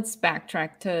let's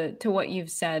backtrack to what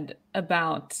you've said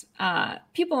about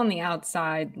people on the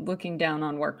outside looking down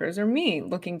on workers, or me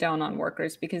looking down on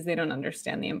workers because they don't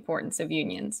understand the importance of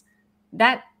unions.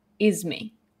 That is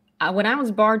me. When I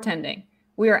was bartending,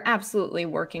 we are absolutely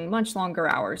working much longer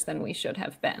hours than we should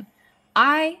have been.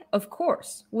 I, of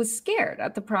course, was scared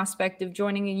at the prospect of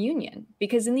joining a union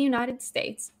because in the United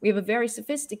States, we have a very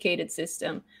sophisticated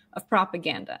system of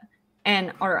propaganda,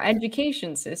 and our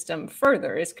education system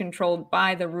further is controlled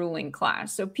by the ruling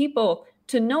class. So people,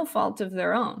 to no fault of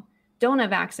their own, don't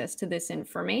have access to this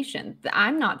information.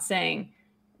 I'm not saying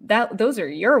that those are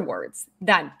your words,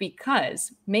 that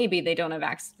because maybe they don't have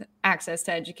access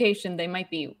to education, they might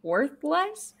be worth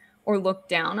less or looked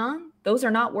down on. Those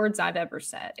are not words I've ever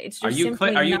said. It's just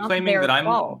simply are you not claiming their that I'm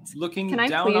fault. looking Can I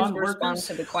down please on respond workers?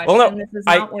 to the question? Well, no, This is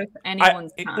not worth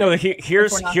anyone's time. No,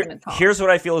 here's what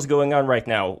I feel is going on right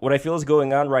now. What I feel is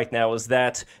going on right now is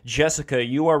that, Jessica,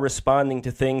 you are responding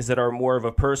to things that are more of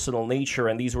a personal nature,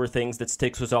 and these were things that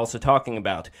Styx was also talking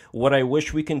about. What I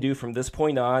wish we can do from this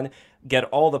point on, get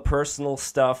all the personal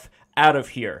stuff out of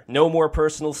here. No more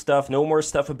personal stuff, no more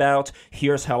stuff about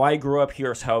here's how I grew up,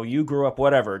 here's how you grew up,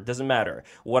 whatever. It doesn't matter.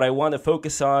 What I want to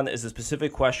focus on is a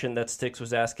specific question that Styx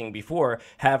was asking before,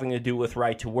 having to do with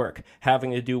right to work,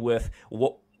 having to do with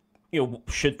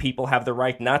should people have the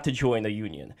right not to join a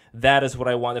union? That is what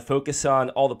I want to focus on.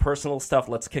 All the personal stuff,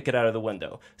 let's kick it out of the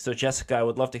window. So, Jessica, I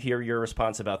would love to hear your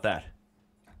response about that.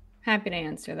 Happy to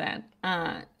answer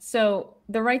that. So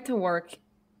the right to work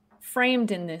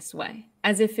framed in this way,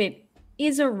 as if it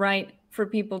is a right for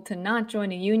people to not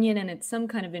join a union and it's some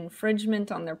kind of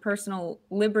infringement on their personal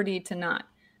liberty to not.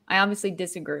 I obviously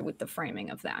disagree with the framing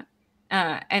of that.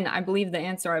 And I believe the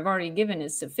answer I've already given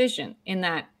is sufficient in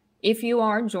that if you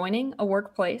are joining a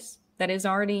workplace that is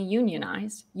already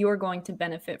unionized, you are going to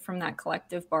benefit from that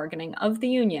collective bargaining of the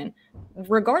union,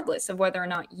 regardless of whether or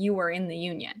not you are in the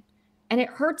union. And it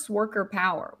hurts worker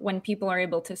power when people are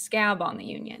able to scab on the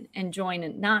union and join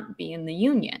and not be in the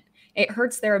union. It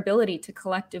hurts their ability to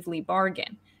collectively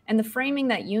bargain. And the framing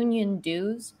that union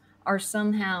dues are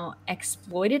somehow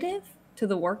exploitative to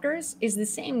the workers is the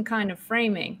same kind of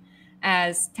framing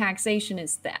as taxation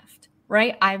is theft,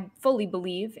 right? I fully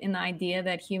believe in the idea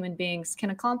that human beings can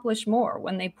accomplish more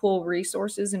when they pool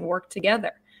resources and work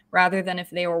together, rather than if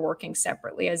they were working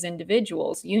separately as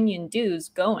individuals. Union dues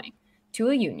going to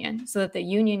a union so that the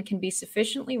union can be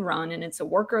sufficiently run and it's a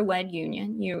worker-led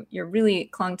union. You're really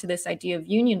clung to this idea of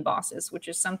union bosses, which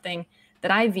is something that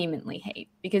I vehemently hate,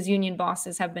 because union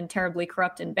bosses have been terribly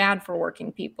corrupt and bad for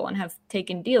working people and have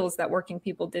taken deals that working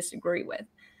people disagree with.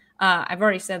 I've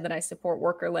already said that I support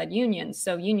worker-led unions,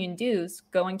 so union dues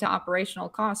going to operational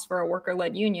costs for a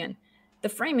worker-led union, the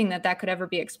framing that could ever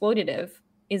be exploitative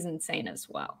is insane as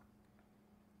well.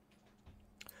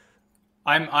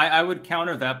 I would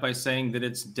counter that by saying that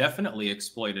it's definitely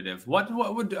exploitative. What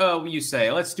would you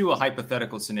say? Let's do a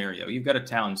hypothetical scenario. You've got a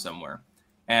town somewhere,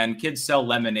 and kids sell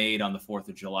lemonade on the 4th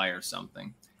of July or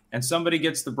something. And somebody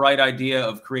gets the bright idea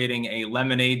of creating a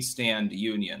lemonade stand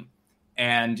union.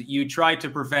 And you try to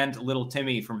prevent little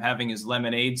Timmy from having his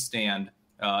lemonade stand.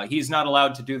 He's not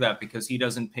allowed to do that because he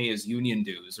doesn't pay his union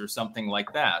dues or something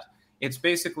like that. It's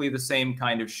basically the same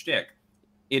kind of shtick.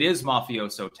 It is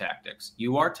mafioso tactics.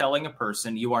 You are telling a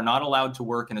person you are not allowed to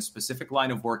work in a specific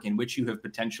line of work in which you have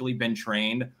potentially been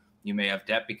trained. You may have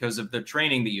debt because of the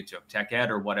training that you took, tech ed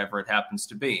or whatever it happens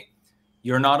to be.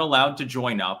 You're not allowed to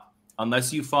join up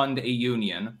unless you fund a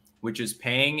union, which is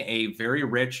paying a very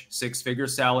rich 6-figure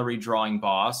salary drawing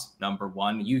boss, number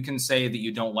one. You can say that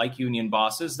you don't like union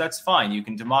bosses. That's fine. You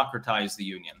can democratize the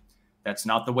union. That's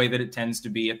not the way that it tends to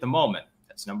be at the moment.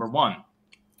 That's number one.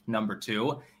 Number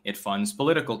two, it funds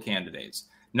political candidates.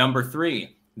 Number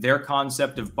three, their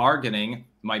concept of bargaining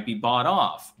might be bought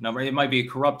off. It might be a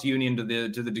corrupt union to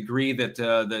the degree that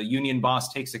the union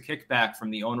boss takes a kickback from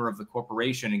the owner of the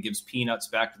corporation and gives peanuts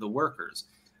back to the workers.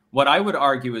 What I would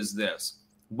argue is this.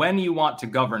 When you want to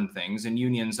govern things, and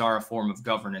unions are a form of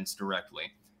governance directly,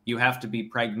 you have to be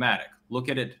pragmatic. Look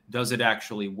at it. Does it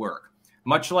actually work?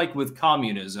 Much like with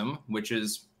communism, which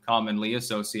is commonly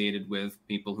associated with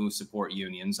people who support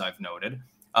unions, I've noted,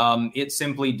 it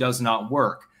simply does not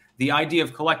work. The idea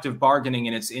of collective bargaining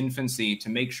in its infancy to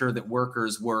make sure that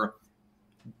workers were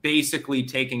basically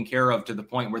taken care of to the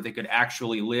point where they could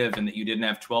actually live and that you didn't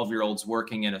have 12-year-olds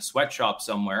working in a sweatshop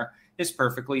somewhere is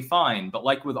perfectly fine. But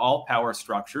like with all power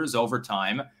structures, over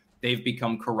time, they've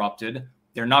become corrupted.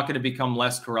 They're not going to become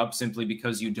less corrupt simply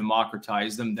because you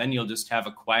democratize them. Then you'll just have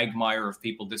a quagmire of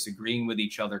people disagreeing with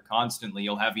each other constantly.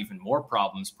 You'll have even more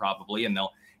problems probably, and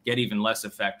they'll get even less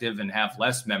effective and have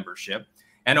less membership.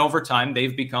 And over time,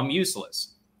 they've become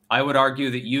useless. I would argue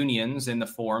that unions, in the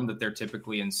form that they're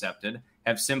typically incepted,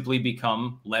 have simply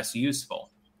become less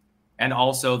useful. And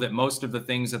also that most of the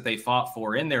things that they fought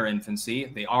for in their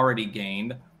infancy, they already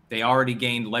gained. They already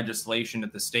gained legislation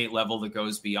at the state level that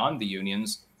goes beyond the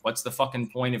unions. What's the fucking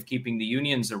point of keeping the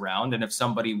unions around? And if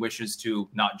somebody wishes to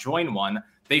not join one,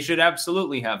 they should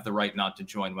absolutely have the right not to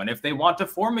join one. If they want to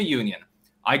form a union,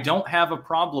 I don't have a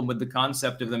problem with the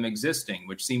concept of them existing,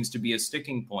 which seems to be a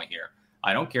sticking point here.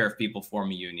 I don't care if people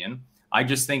form a union. I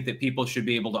just think that people should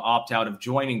be able to opt out of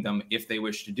joining them if they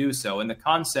wish to do so. And the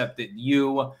concept that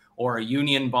you or a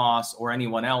union boss or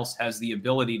anyone else has the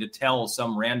ability to tell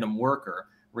some random worker,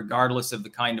 regardless of the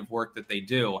kind of work that they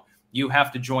do, you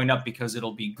have to join up because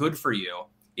it'll be good for you,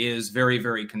 is very,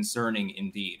 very concerning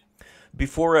indeed.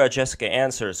 Before Jessica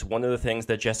answers, one of the things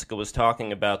that Jessica was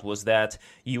talking about was that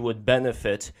you would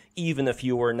benefit even if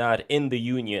you were not in the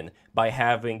union by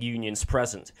having unions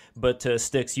present. But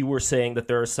Styx, you were saying that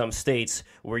there are some states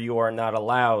where you are not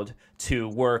allowed to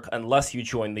work unless you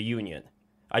join the union.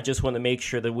 I just want to make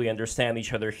sure that we understand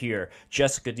each other here.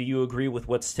 Jessica, do you agree with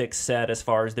what Styx said as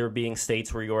far as there being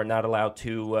states where you are not allowed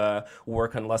to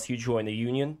work unless you join the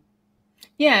union?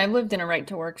 Yeah, I've lived in a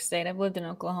right-to-work state. I've lived in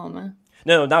Oklahoma.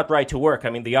 No, not right to work.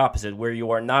 I mean the opposite, where you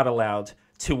are not allowed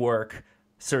to work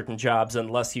certain jobs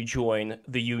unless you join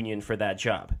the union for that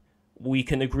job. We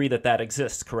can agree that that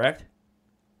exists, correct?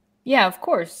 Yeah, of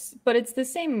course. But it's the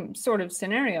same sort of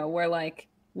scenario where, like,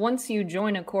 once you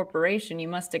join a corporation, you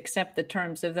must accept the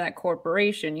terms of that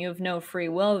corporation. You have no free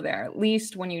will there. At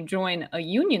least when you join a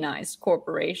unionized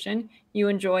corporation, you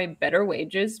enjoy better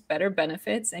wages, better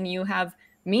benefits, and you have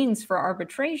means for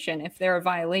arbitration if there are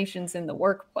violations in the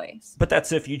workplace. But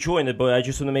that's if you join it. But I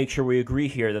just want to make sure we agree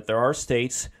here that there are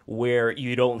states where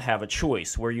you don't have a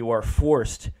choice, where you are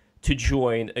forced to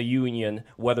join a union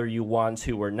whether you want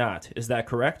to or not. Is that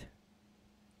correct?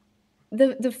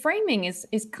 The framing is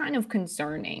kind of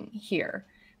concerning here,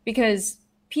 because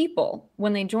people,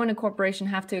 when they join a corporation,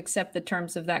 have to accept the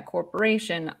terms of that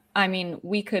corporation. I mean,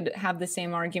 we could have the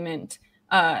same argument.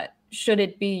 Should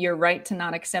it be your right to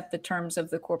not accept the terms of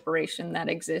the corporation that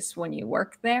exists when you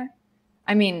work there?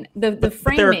 I mean, the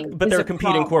framing. But is they're a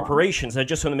competing problem. corporations. I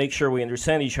just want to make sure we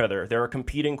understand each other. There are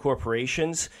competing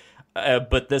corporations,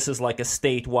 but this is like a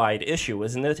statewide issue,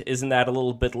 isn't it? Isn't that a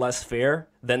little bit less fair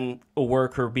than a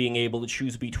worker being able to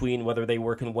choose between whether they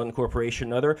work in one corporation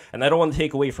or another? And I don't want to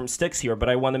take away from Styx here, but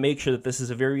I want to make sure that this is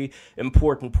a very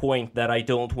important point that I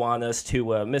don't want us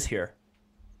to miss here.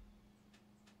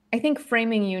 I think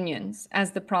framing unions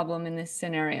as the problem in this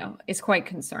scenario is quite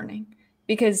concerning,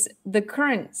 because the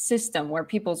current system where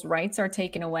people's rights are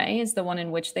taken away is the one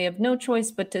in which they have no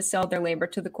choice but to sell their labor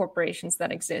to the corporations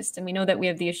that exist. And we know that we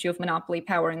have the issue of monopoly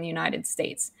power in the United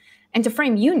States. And to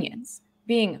frame unions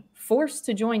being forced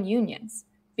to join unions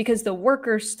because the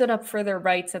workers stood up for their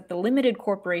rights at the limited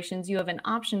corporations you have an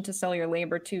option to sell your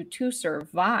labor to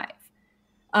survive,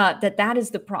 that is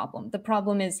the problem. The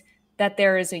problem is that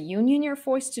there is a union you're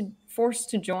forced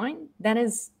to join. That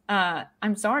is,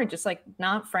 I'm sorry, just like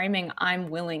not framing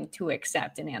I'm willing to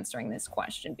accept in answering this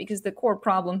question, because the core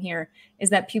problem here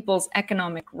is that people's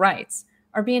economic rights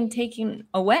are being taken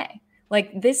away.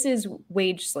 Like, this is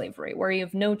wage slavery, where you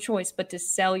have no choice but to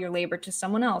sell your labor to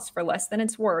someone else for less than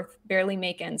it's worth, barely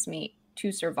make ends meet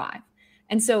to survive.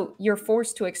 And so you're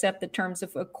forced to accept the terms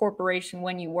of a corporation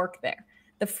when you work there.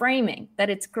 The framing that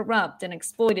it's corrupt and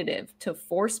exploitative to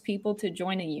force people to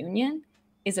join a union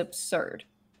is absurd.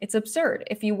 It's absurd.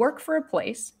 If you work for a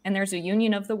place and there's a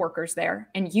union of the workers there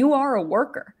and you are a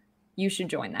worker, you should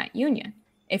join that union.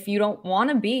 If you don't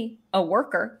want to be a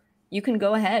worker, you can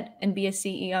go ahead and be a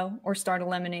CEO or start a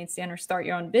lemonade stand or start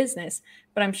your own business.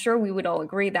 But I'm sure we would all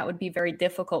agree that would be very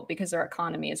difficult because our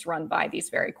economy is run by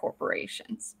these very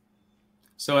corporations.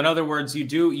 So in other words, you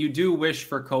do wish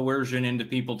for coercion into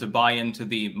people to buy into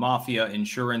the mafia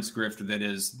insurance grift that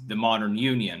is the modern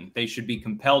union. They should be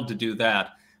compelled to do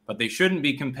that, but they shouldn't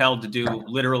be compelled to do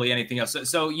literally anything else.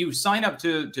 So you sign up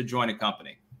to join a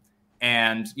company,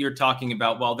 and you're talking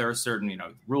about, well, there are certain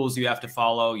rules you have to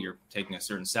follow. You're taking a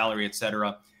certain salary,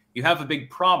 etc. You have a big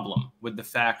problem with the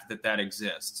fact that that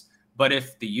exists. But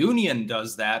if the union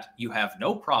does that, you have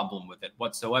no problem with it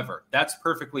whatsoever. That's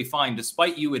perfectly fine,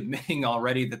 despite you admitting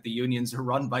already that the unions are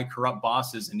run by corrupt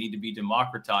bosses and need to be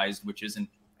democratized, which isn't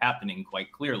happening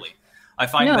quite clearly. I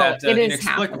find that it is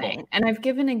inexplicable. happening, and I've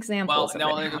given examples of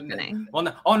it happening.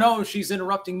 Oh no, she's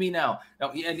interrupting me now.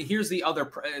 And here's the other.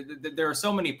 There are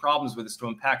so many problems with this to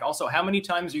unpack. Also, how many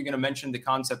times are you going to mention the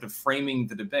concept of framing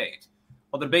the debate?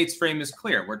 Well, the debate's frame is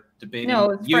clear. We're debating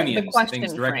unions,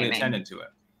 things directly attended to it.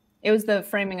 It was the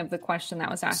framing of the question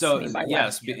that was asked to me by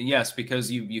yes,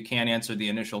 because you can't answer the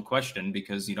initial question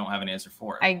because you don't have an answer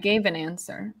for it. I gave an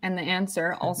answer, and the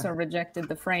answer also rejected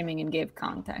the framing and gave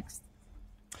context.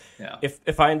 Yeah.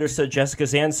 If I understood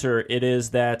Jessica's answer, it is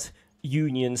that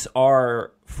unions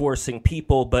are forcing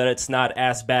people, but it's not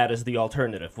as bad as the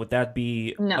alternative. Would that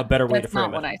be a better way to frame it?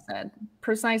 No, that's not what I said.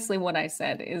 Precisely what I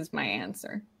said is my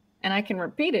answer. And I can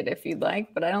repeat it if you'd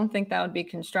like, but I don't think that would be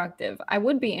constructive. I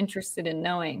would be interested in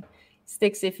knowing,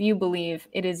 Styx, if you believe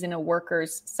it is in a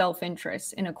worker's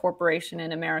self-interest in a corporation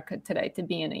in America today to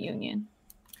be in a union.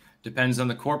 Depends on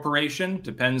the corporation,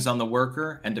 depends on the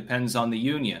worker, and depends on the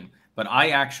union. But I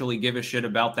actually give a shit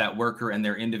about that worker and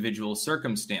their individual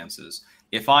circumstances.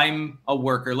 If I'm a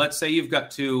worker, let's say you've got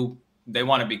two, they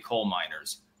want to be coal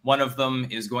miners. One of them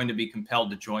is going to be compelled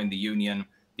to join the union.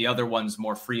 The other one's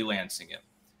more freelancing it.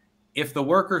 If the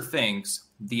worker thinks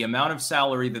the amount of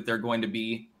salary that they're going to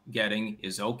be getting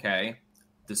is okay,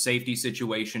 the safety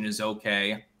situation is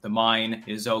okay, the mine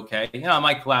is okay, it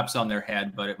might collapse on their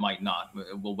head, but it might not.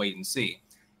 We'll wait and see.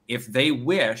 If they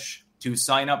wish to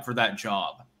sign up for that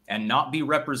job and not be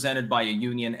represented by a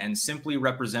union and simply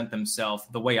represent themselves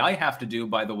the way I have to do,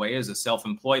 by the way, as a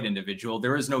self-employed individual,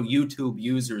 there is no YouTube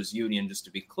users union, just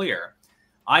to be clear.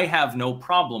 I have no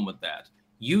problem with that.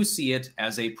 You see it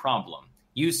as a problem.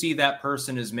 you see that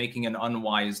person as making an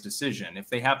unwise decision. If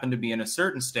they happen to be in a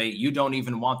certain state, you don't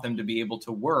even want them to be able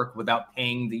to work without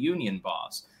paying the union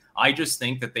boss. I just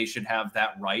think that they should have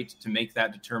that right to make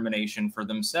that determination for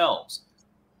themselves.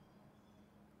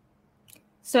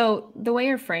 So the way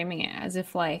you're framing it, as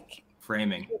if like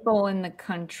people in the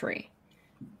country,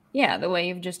 yeah, the way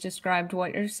you've just described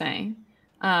what you're saying,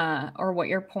 or what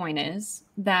your point is,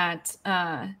 that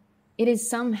it is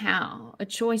somehow a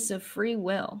choice of free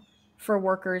will for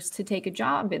workers to take a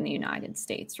job in the United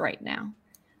States right now.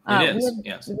 It is,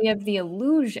 yes. We have the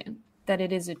illusion that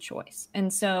it is a choice.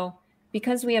 And so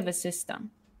because we have a system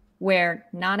where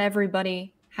not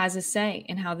everybody has a say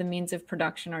in how the means of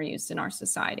production are used in our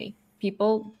society,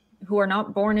 people who are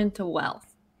not born into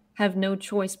wealth have no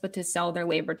choice but to sell their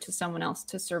labor to someone else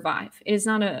to survive. It is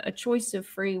not a choice of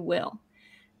free will.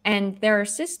 And there are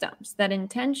systems that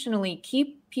intentionally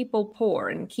keep people poor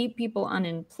and keep people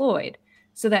unemployed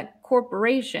so that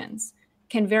corporations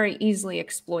can very easily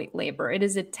exploit labor. It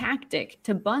is a tactic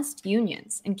to bust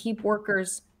unions and keep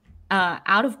workers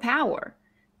out of power,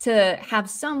 to have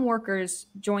some workers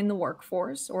join the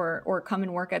workforce or come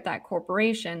and work at that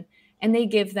corporation, and they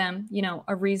give them,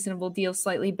 a reasonable deal,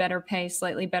 slightly better pay,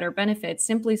 slightly better benefits,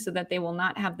 simply so that they will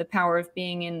not have the power of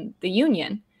being in the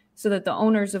union, so that the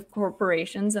owners of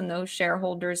corporations and those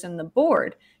shareholders and the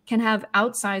board can have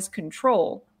outsized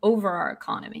control over our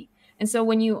economy. And so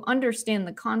when you understand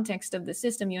the context of the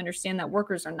system, you understand that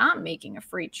workers are not making a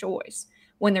free choice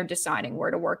when they're deciding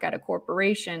where to work at a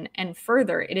corporation. And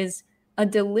further, it is a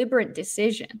deliberate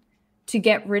decision to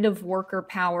get rid of worker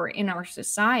power in our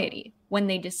society when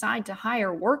they decide to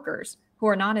hire workers who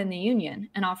are not in the union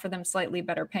and offer them slightly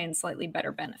better pay and slightly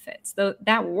better benefits. Though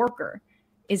that worker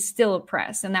is still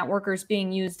oppressed, and that worker is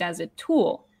being used as a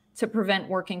tool to prevent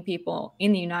working people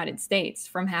in the United States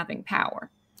from having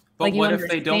power. But what if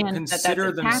they don't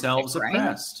consider themselves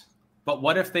oppressed? But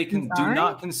what if they do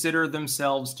not consider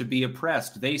themselves to be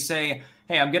oppressed? They say,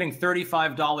 hey, I'm getting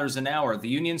 $35 an hour. The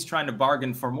union's trying to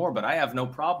bargain for more, but I have no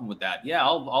problem with that. Yeah,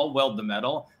 I'll weld the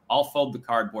metal. I'll fold the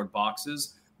cardboard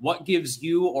boxes. What gives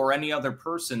you or any other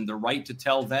person the right to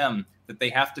tell them that they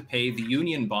have to pay the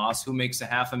union boss who makes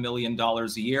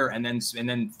 $500,000 a year and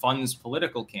then funds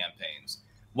political campaigns?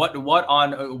 What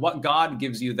God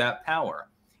gives you that power?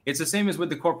 It's the same as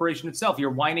with the corporation itself. You're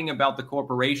whining about the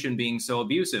corporation being so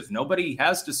abusive. Nobody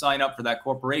has to sign up for that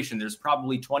corporation. There's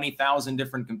probably 20,000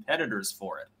 different competitors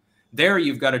for it. There,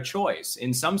 you've got a choice.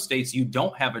 In some states, you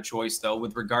don't have a choice, though,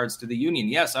 with regards to the union.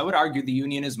 Yes, I would argue the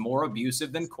union is more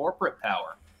abusive than corporate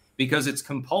power because it's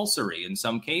compulsory in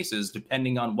some cases,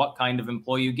 depending on what kind of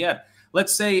employee you get.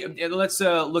 Let's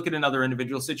look at another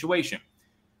individual situation.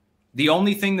 The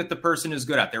only thing that the person is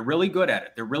good at, they're really good at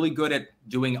it. They're really good at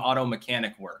doing auto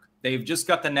mechanic work. They've just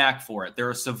got the knack for it. They're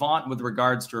a savant with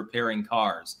regards to repairing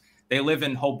cars. They live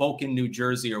in Hoboken, New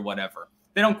Jersey or whatever.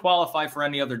 They don't qualify for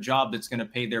any other job that's going to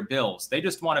pay their bills. They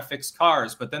just want to fix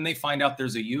cars, but then they find out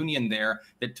there's a union there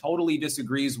that totally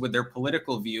disagrees with their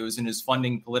political views and is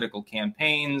funding political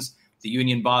campaigns. The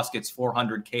union boss gets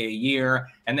 $400K a year,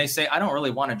 and they say, I don't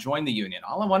really want to join the union.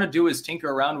 All I want to do is tinker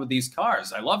around with these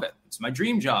cars. I love it. It's my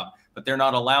dream job, but they're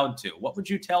not allowed to. What would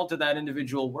you tell to that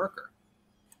individual worker?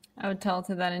 I would tell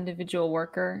to that individual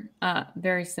worker a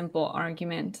very simple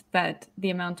argument that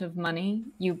the amount of money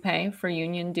you pay for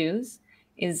union dues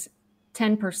is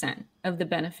 10% of the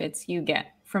benefits you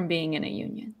get from being in a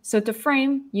union. So to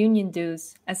frame union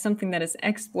dues as something that is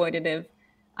exploitative,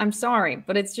 I'm sorry,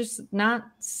 but it's just not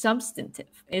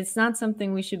substantive. It's not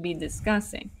something we should be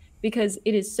discussing because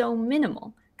it is so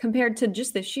minimal compared to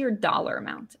just the sheer dollar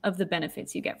amount of the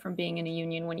benefits you get from being in a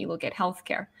union when you look at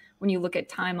healthcare, when you look at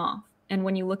time off, and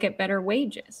when you look at better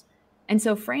wages. And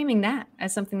so framing that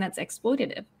as something that's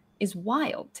exploitative is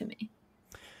wild to me.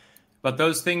 But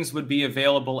those things would be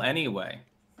available anyway.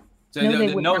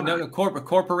 So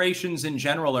corporations in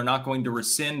general are not going to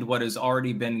rescind what has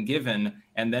already been given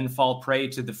and then fall prey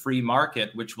to the free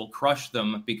market, which will crush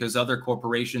them because other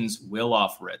corporations will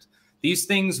offer it. These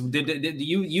things,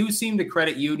 you seem to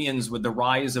credit unions with the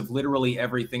rise of literally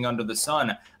everything under the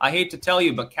sun. I hate to tell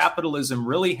you, but capitalism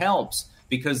really helps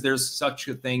because there's such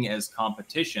a thing as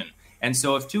competition. And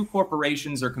so if two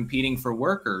corporations are competing for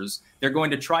workers, they're going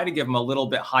to try to give them a little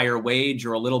bit higher wage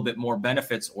or a little bit more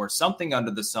benefits or something under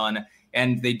the sun.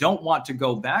 And they don't want to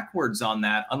go backwards on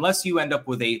that unless you end up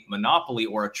with a monopoly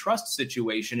or a trust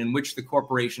situation in which the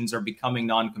corporations are becoming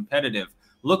non-competitive.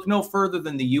 Look no further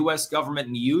than the U.S. government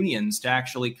and unions to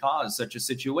actually cause such a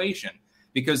situation,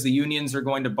 because the unions are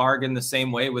going to bargain the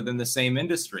same way within the same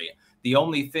industry. The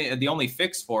only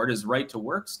fix for it is right to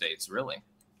work states, really.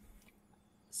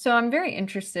 So I'm very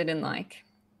interested in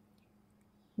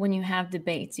when you have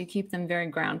debates, you keep them very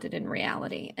grounded in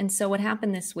reality. And so what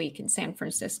happened this week in San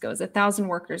Francisco is 1,000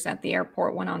 workers at the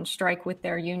airport went on strike with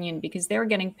their union because they were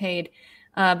getting paid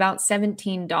about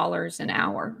 $17 an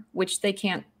hour, which they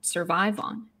can't survive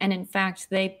on. And in fact,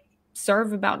 they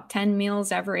serve about 10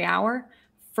 meals every hour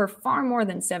for far more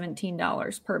than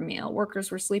 $17 per meal.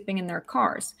 Workers were sleeping in their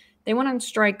cars. They went on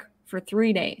strike for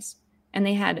 3 days, and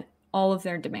they had all of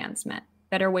their demands met: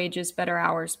 better wages, better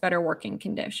hours, better working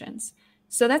conditions.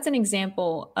 So that's an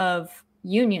example of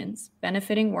unions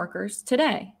benefiting workers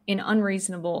today in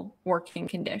unreasonable working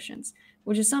conditions,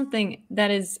 which is something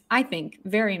that is, I think,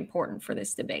 very important for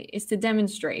this debate, is to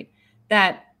demonstrate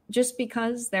that just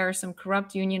because there are some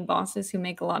corrupt union bosses who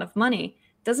make a lot of money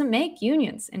doesn't make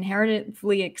unions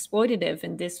inherently exploitative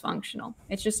and dysfunctional.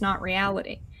 It's just not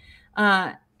reality.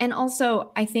 And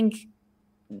also, I think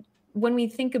when we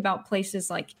think about places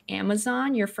like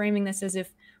Amazon, you're framing this as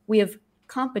if we have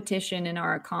competition in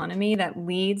our economy that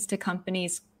leads to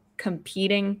companies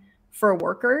competing for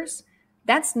workers.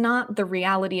 That's not the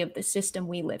reality of the system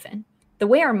we live in. The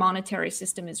way our monetary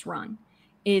system is run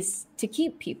is to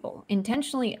keep people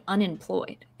intentionally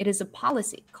unemployed. It is a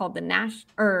policy called the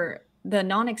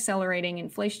non-accelerating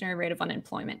inflationary rate of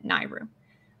unemployment, NIRU.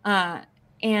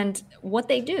 And what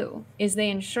they do is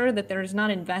they ensure that there is not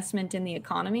investment in the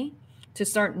economy to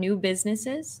start new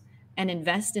businesses and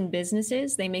invest in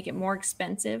businesses. They make it more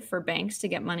expensive for banks to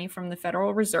get money from the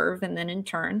Federal Reserve. And then in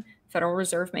turn, Federal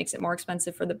Reserve makes it more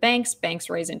expensive for the banks. Banks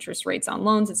raise interest rates on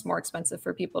loans. It's more expensive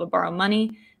for people to borrow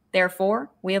money. Therefore,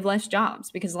 we have less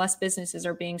jobs because less businesses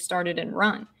are being started and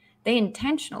run. They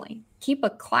intentionally keep a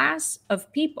class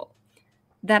of people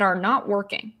that are not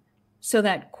working so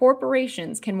that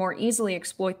corporations can more easily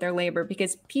exploit their labor,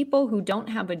 because people who don't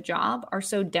have a job are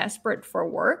so desperate for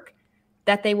work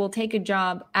that they will take a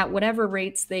job at whatever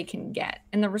rates they can get.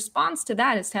 And the response to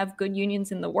that is to have good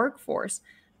unions in the workforce.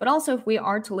 But also, if we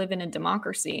are to live in a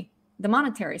democracy, the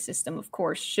monetary system, of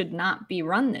course, should not be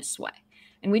run this way.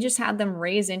 And we just had them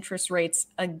raise interest rates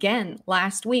again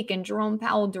last week. And Jerome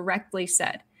Powell directly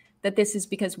said that this is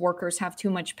because workers have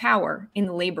too much power in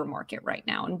the labor market right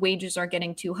now, and wages are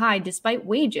getting too high, despite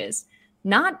wages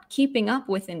not keeping up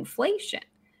with inflation.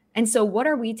 And so what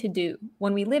are we to do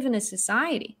when we live in a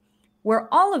society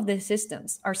where all of the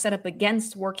systems are set up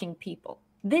against working people?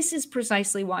 This is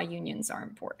precisely why unions are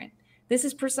important. This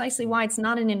is precisely why it's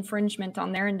not an infringement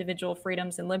on their individual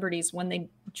freedoms and liberties when they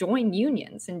join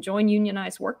unions and join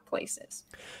unionized workplaces.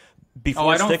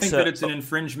 I don't think that it's an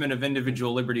infringement of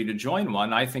individual liberty to join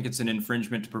one. I think it's an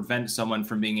infringement to prevent someone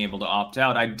from being able to opt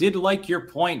out. I did like your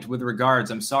point with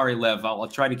regards, I'm sorry, Lev, I'll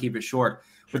try to keep it short,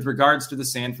 with regards to the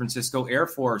San Francisco Air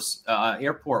Force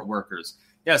airport workers.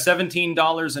 Yeah,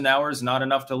 $17 an hour is not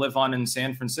enough to live on in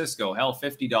San Francisco. Hell,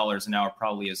 $50 an hour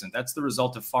probably isn't. That's the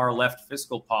result of far left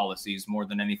fiscal policies more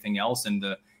than anything else, and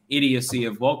the idiocy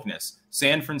of wokeness.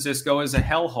 San Francisco is a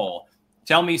hellhole.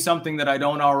 Tell me something that I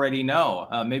don't already know.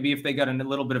 Maybe if they got a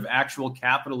little bit of actual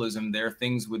capitalism there,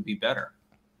 things would be better.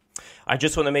 I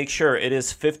just want to make sure it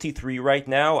is 53 right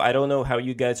now. I don't know how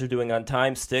you guys are doing on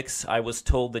time, Sticks. I was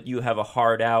told that you have a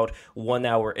hard out 1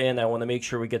 hour in. I want to make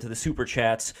sure we get to the super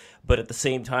chats. But at the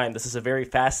same time, this is a very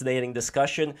fascinating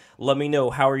discussion. Let me know,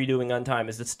 how are you doing on time?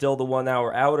 Is it still the 1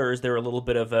 hour out, or is there a little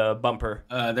bit of a bumper?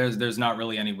 There's not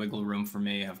really any wiggle room for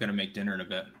me. I've got to make dinner in a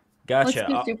bit. Gotcha.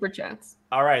 Let's do super chats.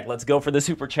 All right, let's go for the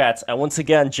super chats. And once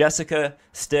again, Jessica,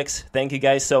 Sticks, thank you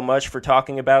guys so much for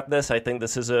talking about this. I think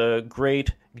this is a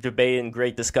great debate and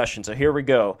great discussion. So here we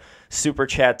go. Super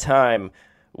chat time.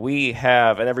 We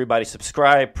have, and everybody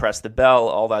subscribe, press the bell,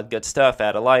 all that good stuff,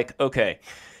 add a like. Okay.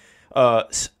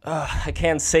 I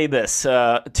can't say this.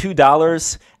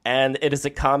 $2, and it is a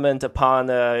comment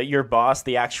upon your boss,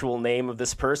 the actual name of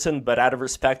this person. But out of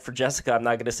respect for Jessica, I'm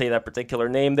not going to say that particular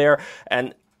name there.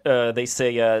 And they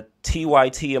say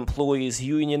TYT employees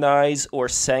unionize or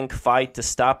Cenk fight to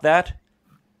stop that.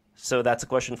 So that's a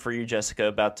question for you, Jessica,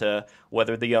 about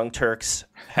whether the Young Turks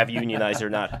have unionized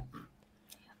or not.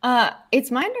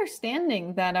 It's my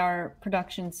understanding that our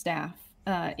production staff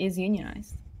is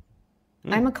unionized.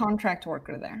 I'm a contract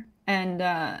worker there,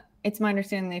 and it's my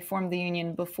understanding they formed the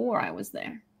union before I was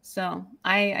there. So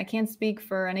I can't speak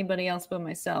for anybody else but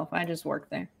myself. I just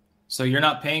work there. So you're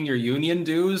not paying your union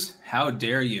dues? How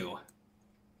dare you?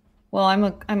 Well, I'm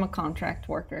a contract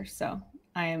worker, so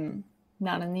I am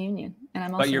not in the union, and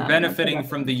I'm also. But you're benefiting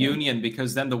from the union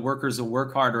because then the workers will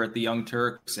work harder at the Young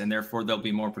Turks, and therefore they'll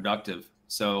be more productive.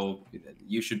 So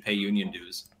you should pay union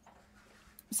dues.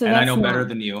 So and I know better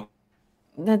than you.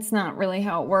 That's not really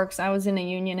how it works. I was in a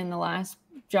union in the last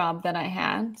job that I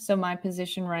had, so my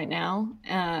position right now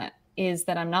is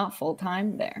that I'm not full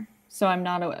time there. So I'm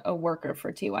not a worker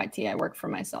for TYT. I work for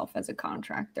myself as a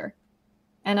contractor.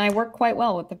 And I work quite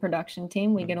well with the production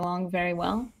team. We get along very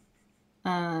well.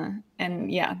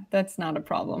 And yeah, that's not a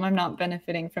problem. I'm not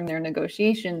benefiting from their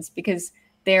negotiations because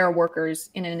they are workers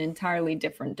in an entirely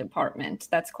different department.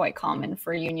 That's quite common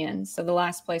for unions. So the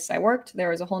last place I worked, there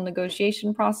was a whole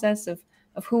negotiation process of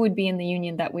who would be in the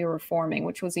union that we were forming,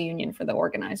 which was a union for the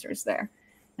organizers there.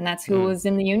 And that's who was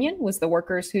in the union, was the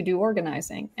workers who do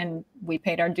organizing. And we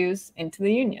paid our dues into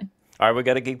the union. All right, we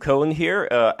got to keep going here.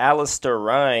 Alistair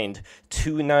Rind,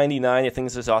 $2.99. I think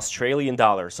this is Australian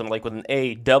dollars. Something like with an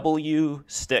A. W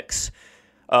sticks.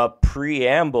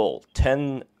 Preamble,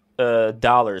 $10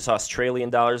 Australian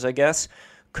dollars, I guess.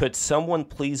 Could someone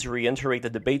please reiterate the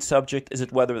debate subject? Is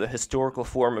it whether the historical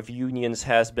form of unions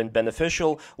has been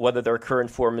beneficial, whether their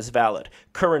current form is valid?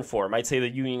 Current form, I'd say the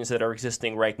unions that are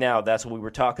existing right now, that's what we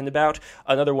were talking about.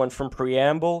 Another one from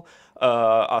Preamble,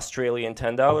 Australian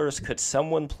 $10. Could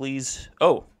someone please...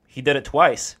 Oh, he did it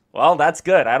twice. Well, that's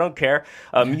good. I don't care.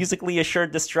 Musically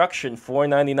Assured Destruction,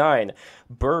 $4.99.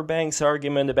 Burbank's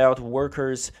argument about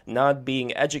workers not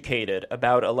being educated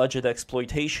about alleged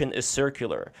exploitation is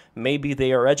circular. Maybe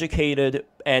they are educated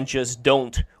and just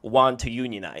don't want to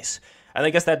unionize. And I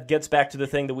guess that gets back to the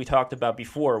thing that we talked about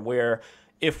before, where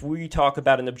if we talk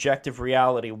about an objective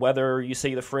reality, whether you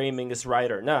say the framing is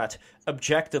right or not,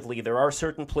 objectively, there are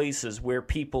certain places where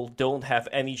people don't have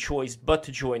any choice but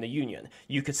to join a union.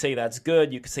 You could say that's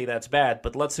good, you could say that's bad,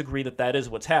 but let's agree that that is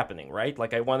what's happening, right?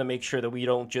 Like, I want to make sure that we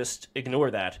don't just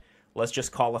ignore that. Let's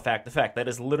just call a fact a fact. That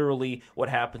is literally what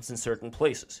happens in certain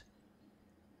places.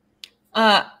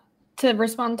 To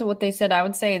respond to what they said, I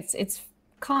would say it's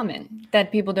common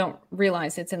that people don't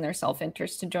realize it's in their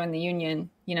self-interest to join the union.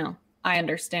 You know, I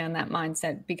understand that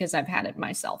mindset because I've had it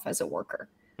myself as a worker.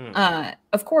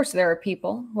 Of course, there are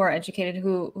people who are educated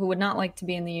who would not like to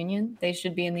be in the union. They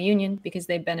should be in the union because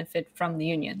they benefit from the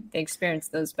union. They experience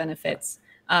those benefits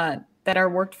that are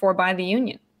worked for by the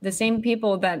union. The same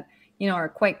people that, you know, are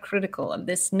quite critical of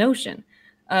this notion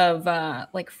of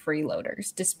like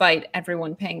freeloaders. Despite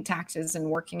everyone paying taxes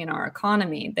and working in our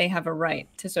economy, they have a right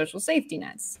to social safety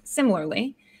nets.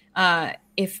 Similarly,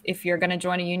 if you're going to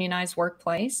join a unionized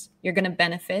workplace, you're going to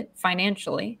benefit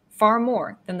financially far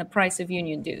more than the price of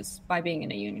union dues by being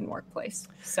in a union workplace.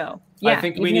 So, yeah, I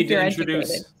think we need to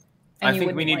introduce. I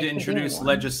think we need to introduce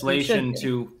legislation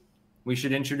to. We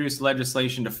should introduce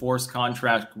legislation to force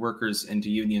contract workers into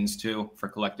unions too for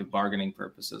collective bargaining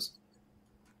purposes.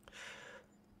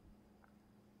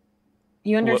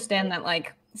 You understand that,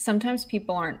 like, sometimes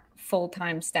people aren't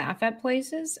full-time staff at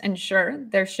places, and sure,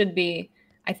 there should be,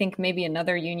 I think, maybe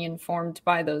another union formed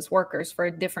by those workers for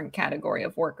a different category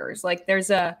of workers. Like,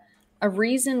 there's a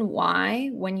reason why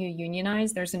when you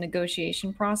unionize, there's a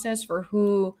negotiation process for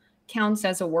who counts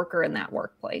as a worker in that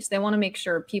workplace. They want to make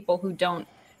sure people who don't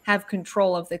have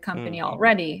control of the company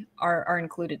already are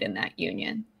included in that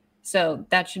union. So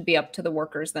that should be up to the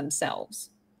workers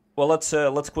themselves. Well,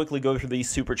 let's quickly go through these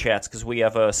super chats because we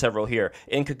have several here.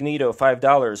 Incognito,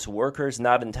 $5. Workers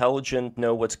not intelligent,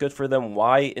 know what's good for them.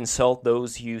 Why insult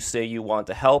those you say you want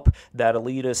to help? That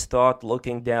elitist thought,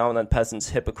 looking down on peasants,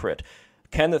 hypocrite.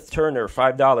 Kenneth Turner,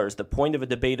 $5. The point of a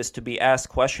debate is to be asked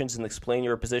questions and explain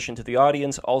your position to the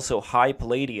audience. Also, hi,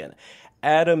 Palladian.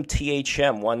 Adam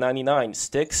THM, $1.99.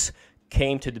 Sticks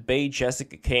came to debate,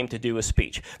 Jessica came to do a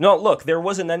speech. No, look, there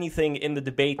wasn't anything in the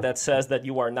debate that says that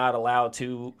you are not allowed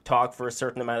to talk for a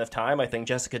certain amount of time. I think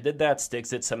Jessica did that, Sticks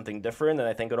did something different, and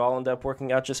I think it all ended up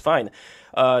working out just fine.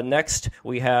 Next,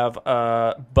 we have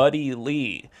Buddy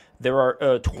Lee. There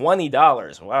are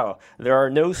 $20. Wow. There are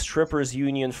no strippers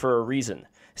union for a reason.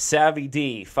 Savvy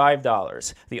D,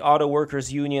 $5. The Auto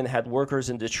Workers Union had workers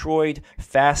in Detroit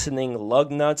fastening lug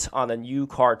nuts on a new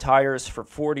car tires for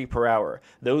 $40 per hour.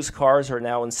 Those cars are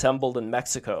now assembled in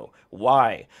Mexico.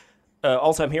 Why?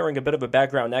 Also, I'm hearing a bit of a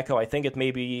background echo. I think it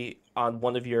may be on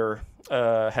one of your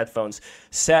headphones.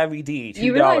 Savvy D,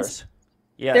 $2.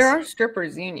 Yes. There are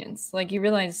strippers unions. Like, you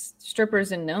realize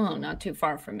strippers in NoHo, not too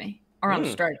far from me, are on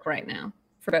strike right now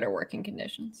for better working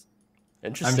conditions.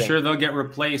 Interesting. I'm sure they'll get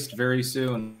replaced very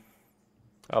soon.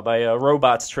 By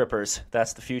robot strippers.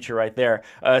 That's the future right there.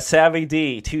 Savvy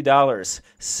D, $2.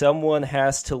 Someone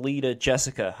has to lead it,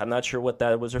 Jessica. I'm not sure what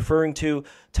that was referring to.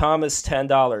 Thomas,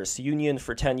 $10. Union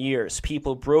for 10 years.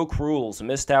 People broke rules,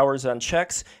 missed hours on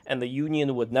checks, and the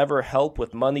union would never help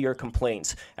with money or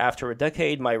complaints. After a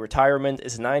decade, my retirement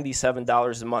is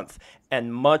 $97 a month,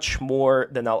 and much more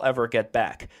than I'll ever get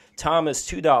back. Thomas,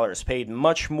 $2, paid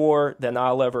much more than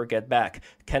I'll ever get back.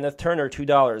 Kenneth Turner,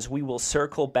 $2. We will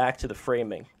circle back to the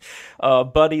framing.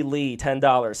 Buddy Lee,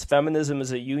 $10. Feminism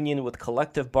is a union with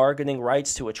collective bargaining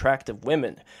rights to attractive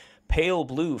women. Pale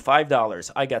Blue,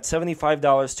 $5. I got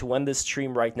 $75 to end this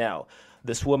stream right now.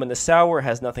 This woman is sour,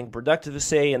 has nothing productive to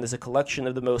say, and is a collection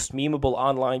of the most memeable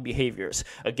online behaviors.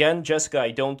 Again, Jessica,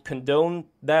 I don't condone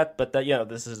that, but that,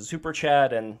 this is a super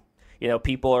chat, and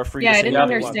people are free to say I didn't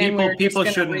understand people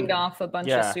just shouldn't read off a bunch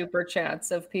of super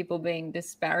chats of people being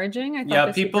disparaging. I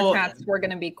thought super chats were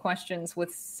going to be questions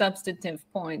with substantive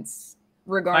points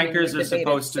regarding clankers are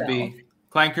supposed to be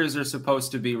clankers are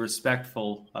supposed to be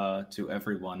respectful to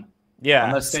everyone. Yeah,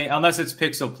 unless it's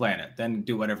Pixel Planet, then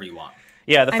do whatever you want.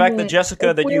 Yeah, the fact that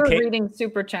Jessica, that you were reading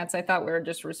super chats, I thought we were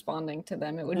just responding to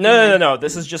them. It would no.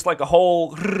 This is just like a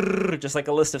whole, just like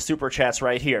a list of super chats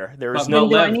right here. There is no.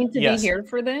 Do I need to be here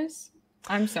for this?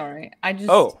 I'm sorry. I just.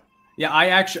 Oh, yeah. I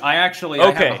actually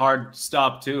I have a hard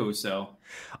stop too. So.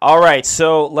 All right,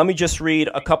 so let me just read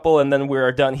a couple and then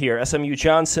we're done here. SMU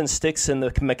Johnson sticks in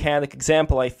the mechanic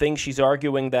example. I think she's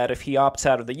arguing that if he opts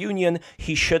out of the union,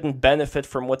 he shouldn't benefit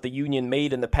from what the union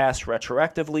made in the past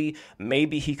retroactively.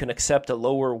 Maybe he can accept a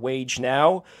lower wage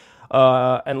now.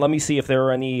 And let me see if there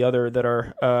are any other that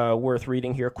are worth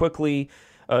reading here quickly.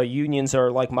 Unions are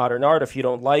like modern art. If you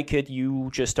don't like it,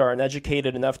 you just aren't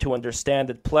educated enough to understand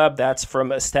it, pleb. That's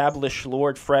from established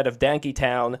Lord Fred of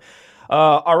Dankytown.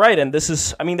 All right, and this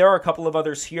is, there are a couple of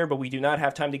others here, but we do not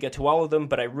have time to get to all of them,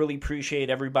 but I really appreciate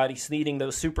everybody sneaking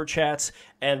those super chats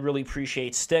and really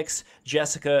appreciate Styx,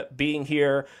 Jessica being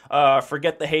here.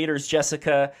 Forget the haters,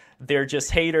 Jessica. They're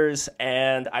just haters,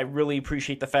 and I really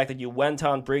appreciate the fact that you went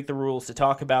on Break the Rules to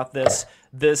talk about this.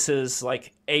 This is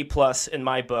like A+ in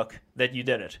my book that you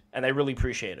did it, and I really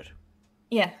appreciate it.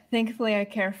 Yeah, thankfully I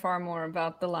care far more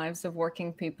about the lives of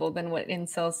working people than what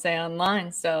incels say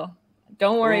online, so...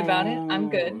 Don't worry about it. I'm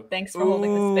good. Thanks for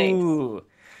holding the space.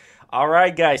 All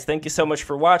right, guys. Thank you so much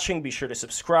for watching. Be sure to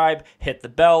subscribe, hit the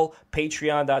bell,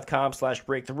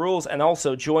 patreon.com/breaktherules, and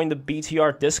also join the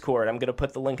BTR Discord. I'm going to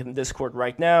put the link in the Discord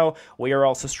right now. We are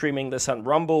also streaming this on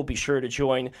Rumble. Be sure to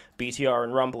join BTR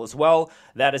and Rumble as well.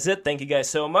 That is it. Thank you guys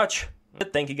so much.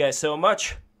 Thank you guys so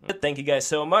much. Thank you guys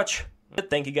so much.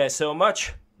 Thank you guys so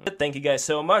much. Thank you guys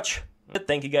so much.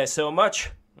 Thank you guys so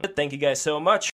much. Thank you guys so much.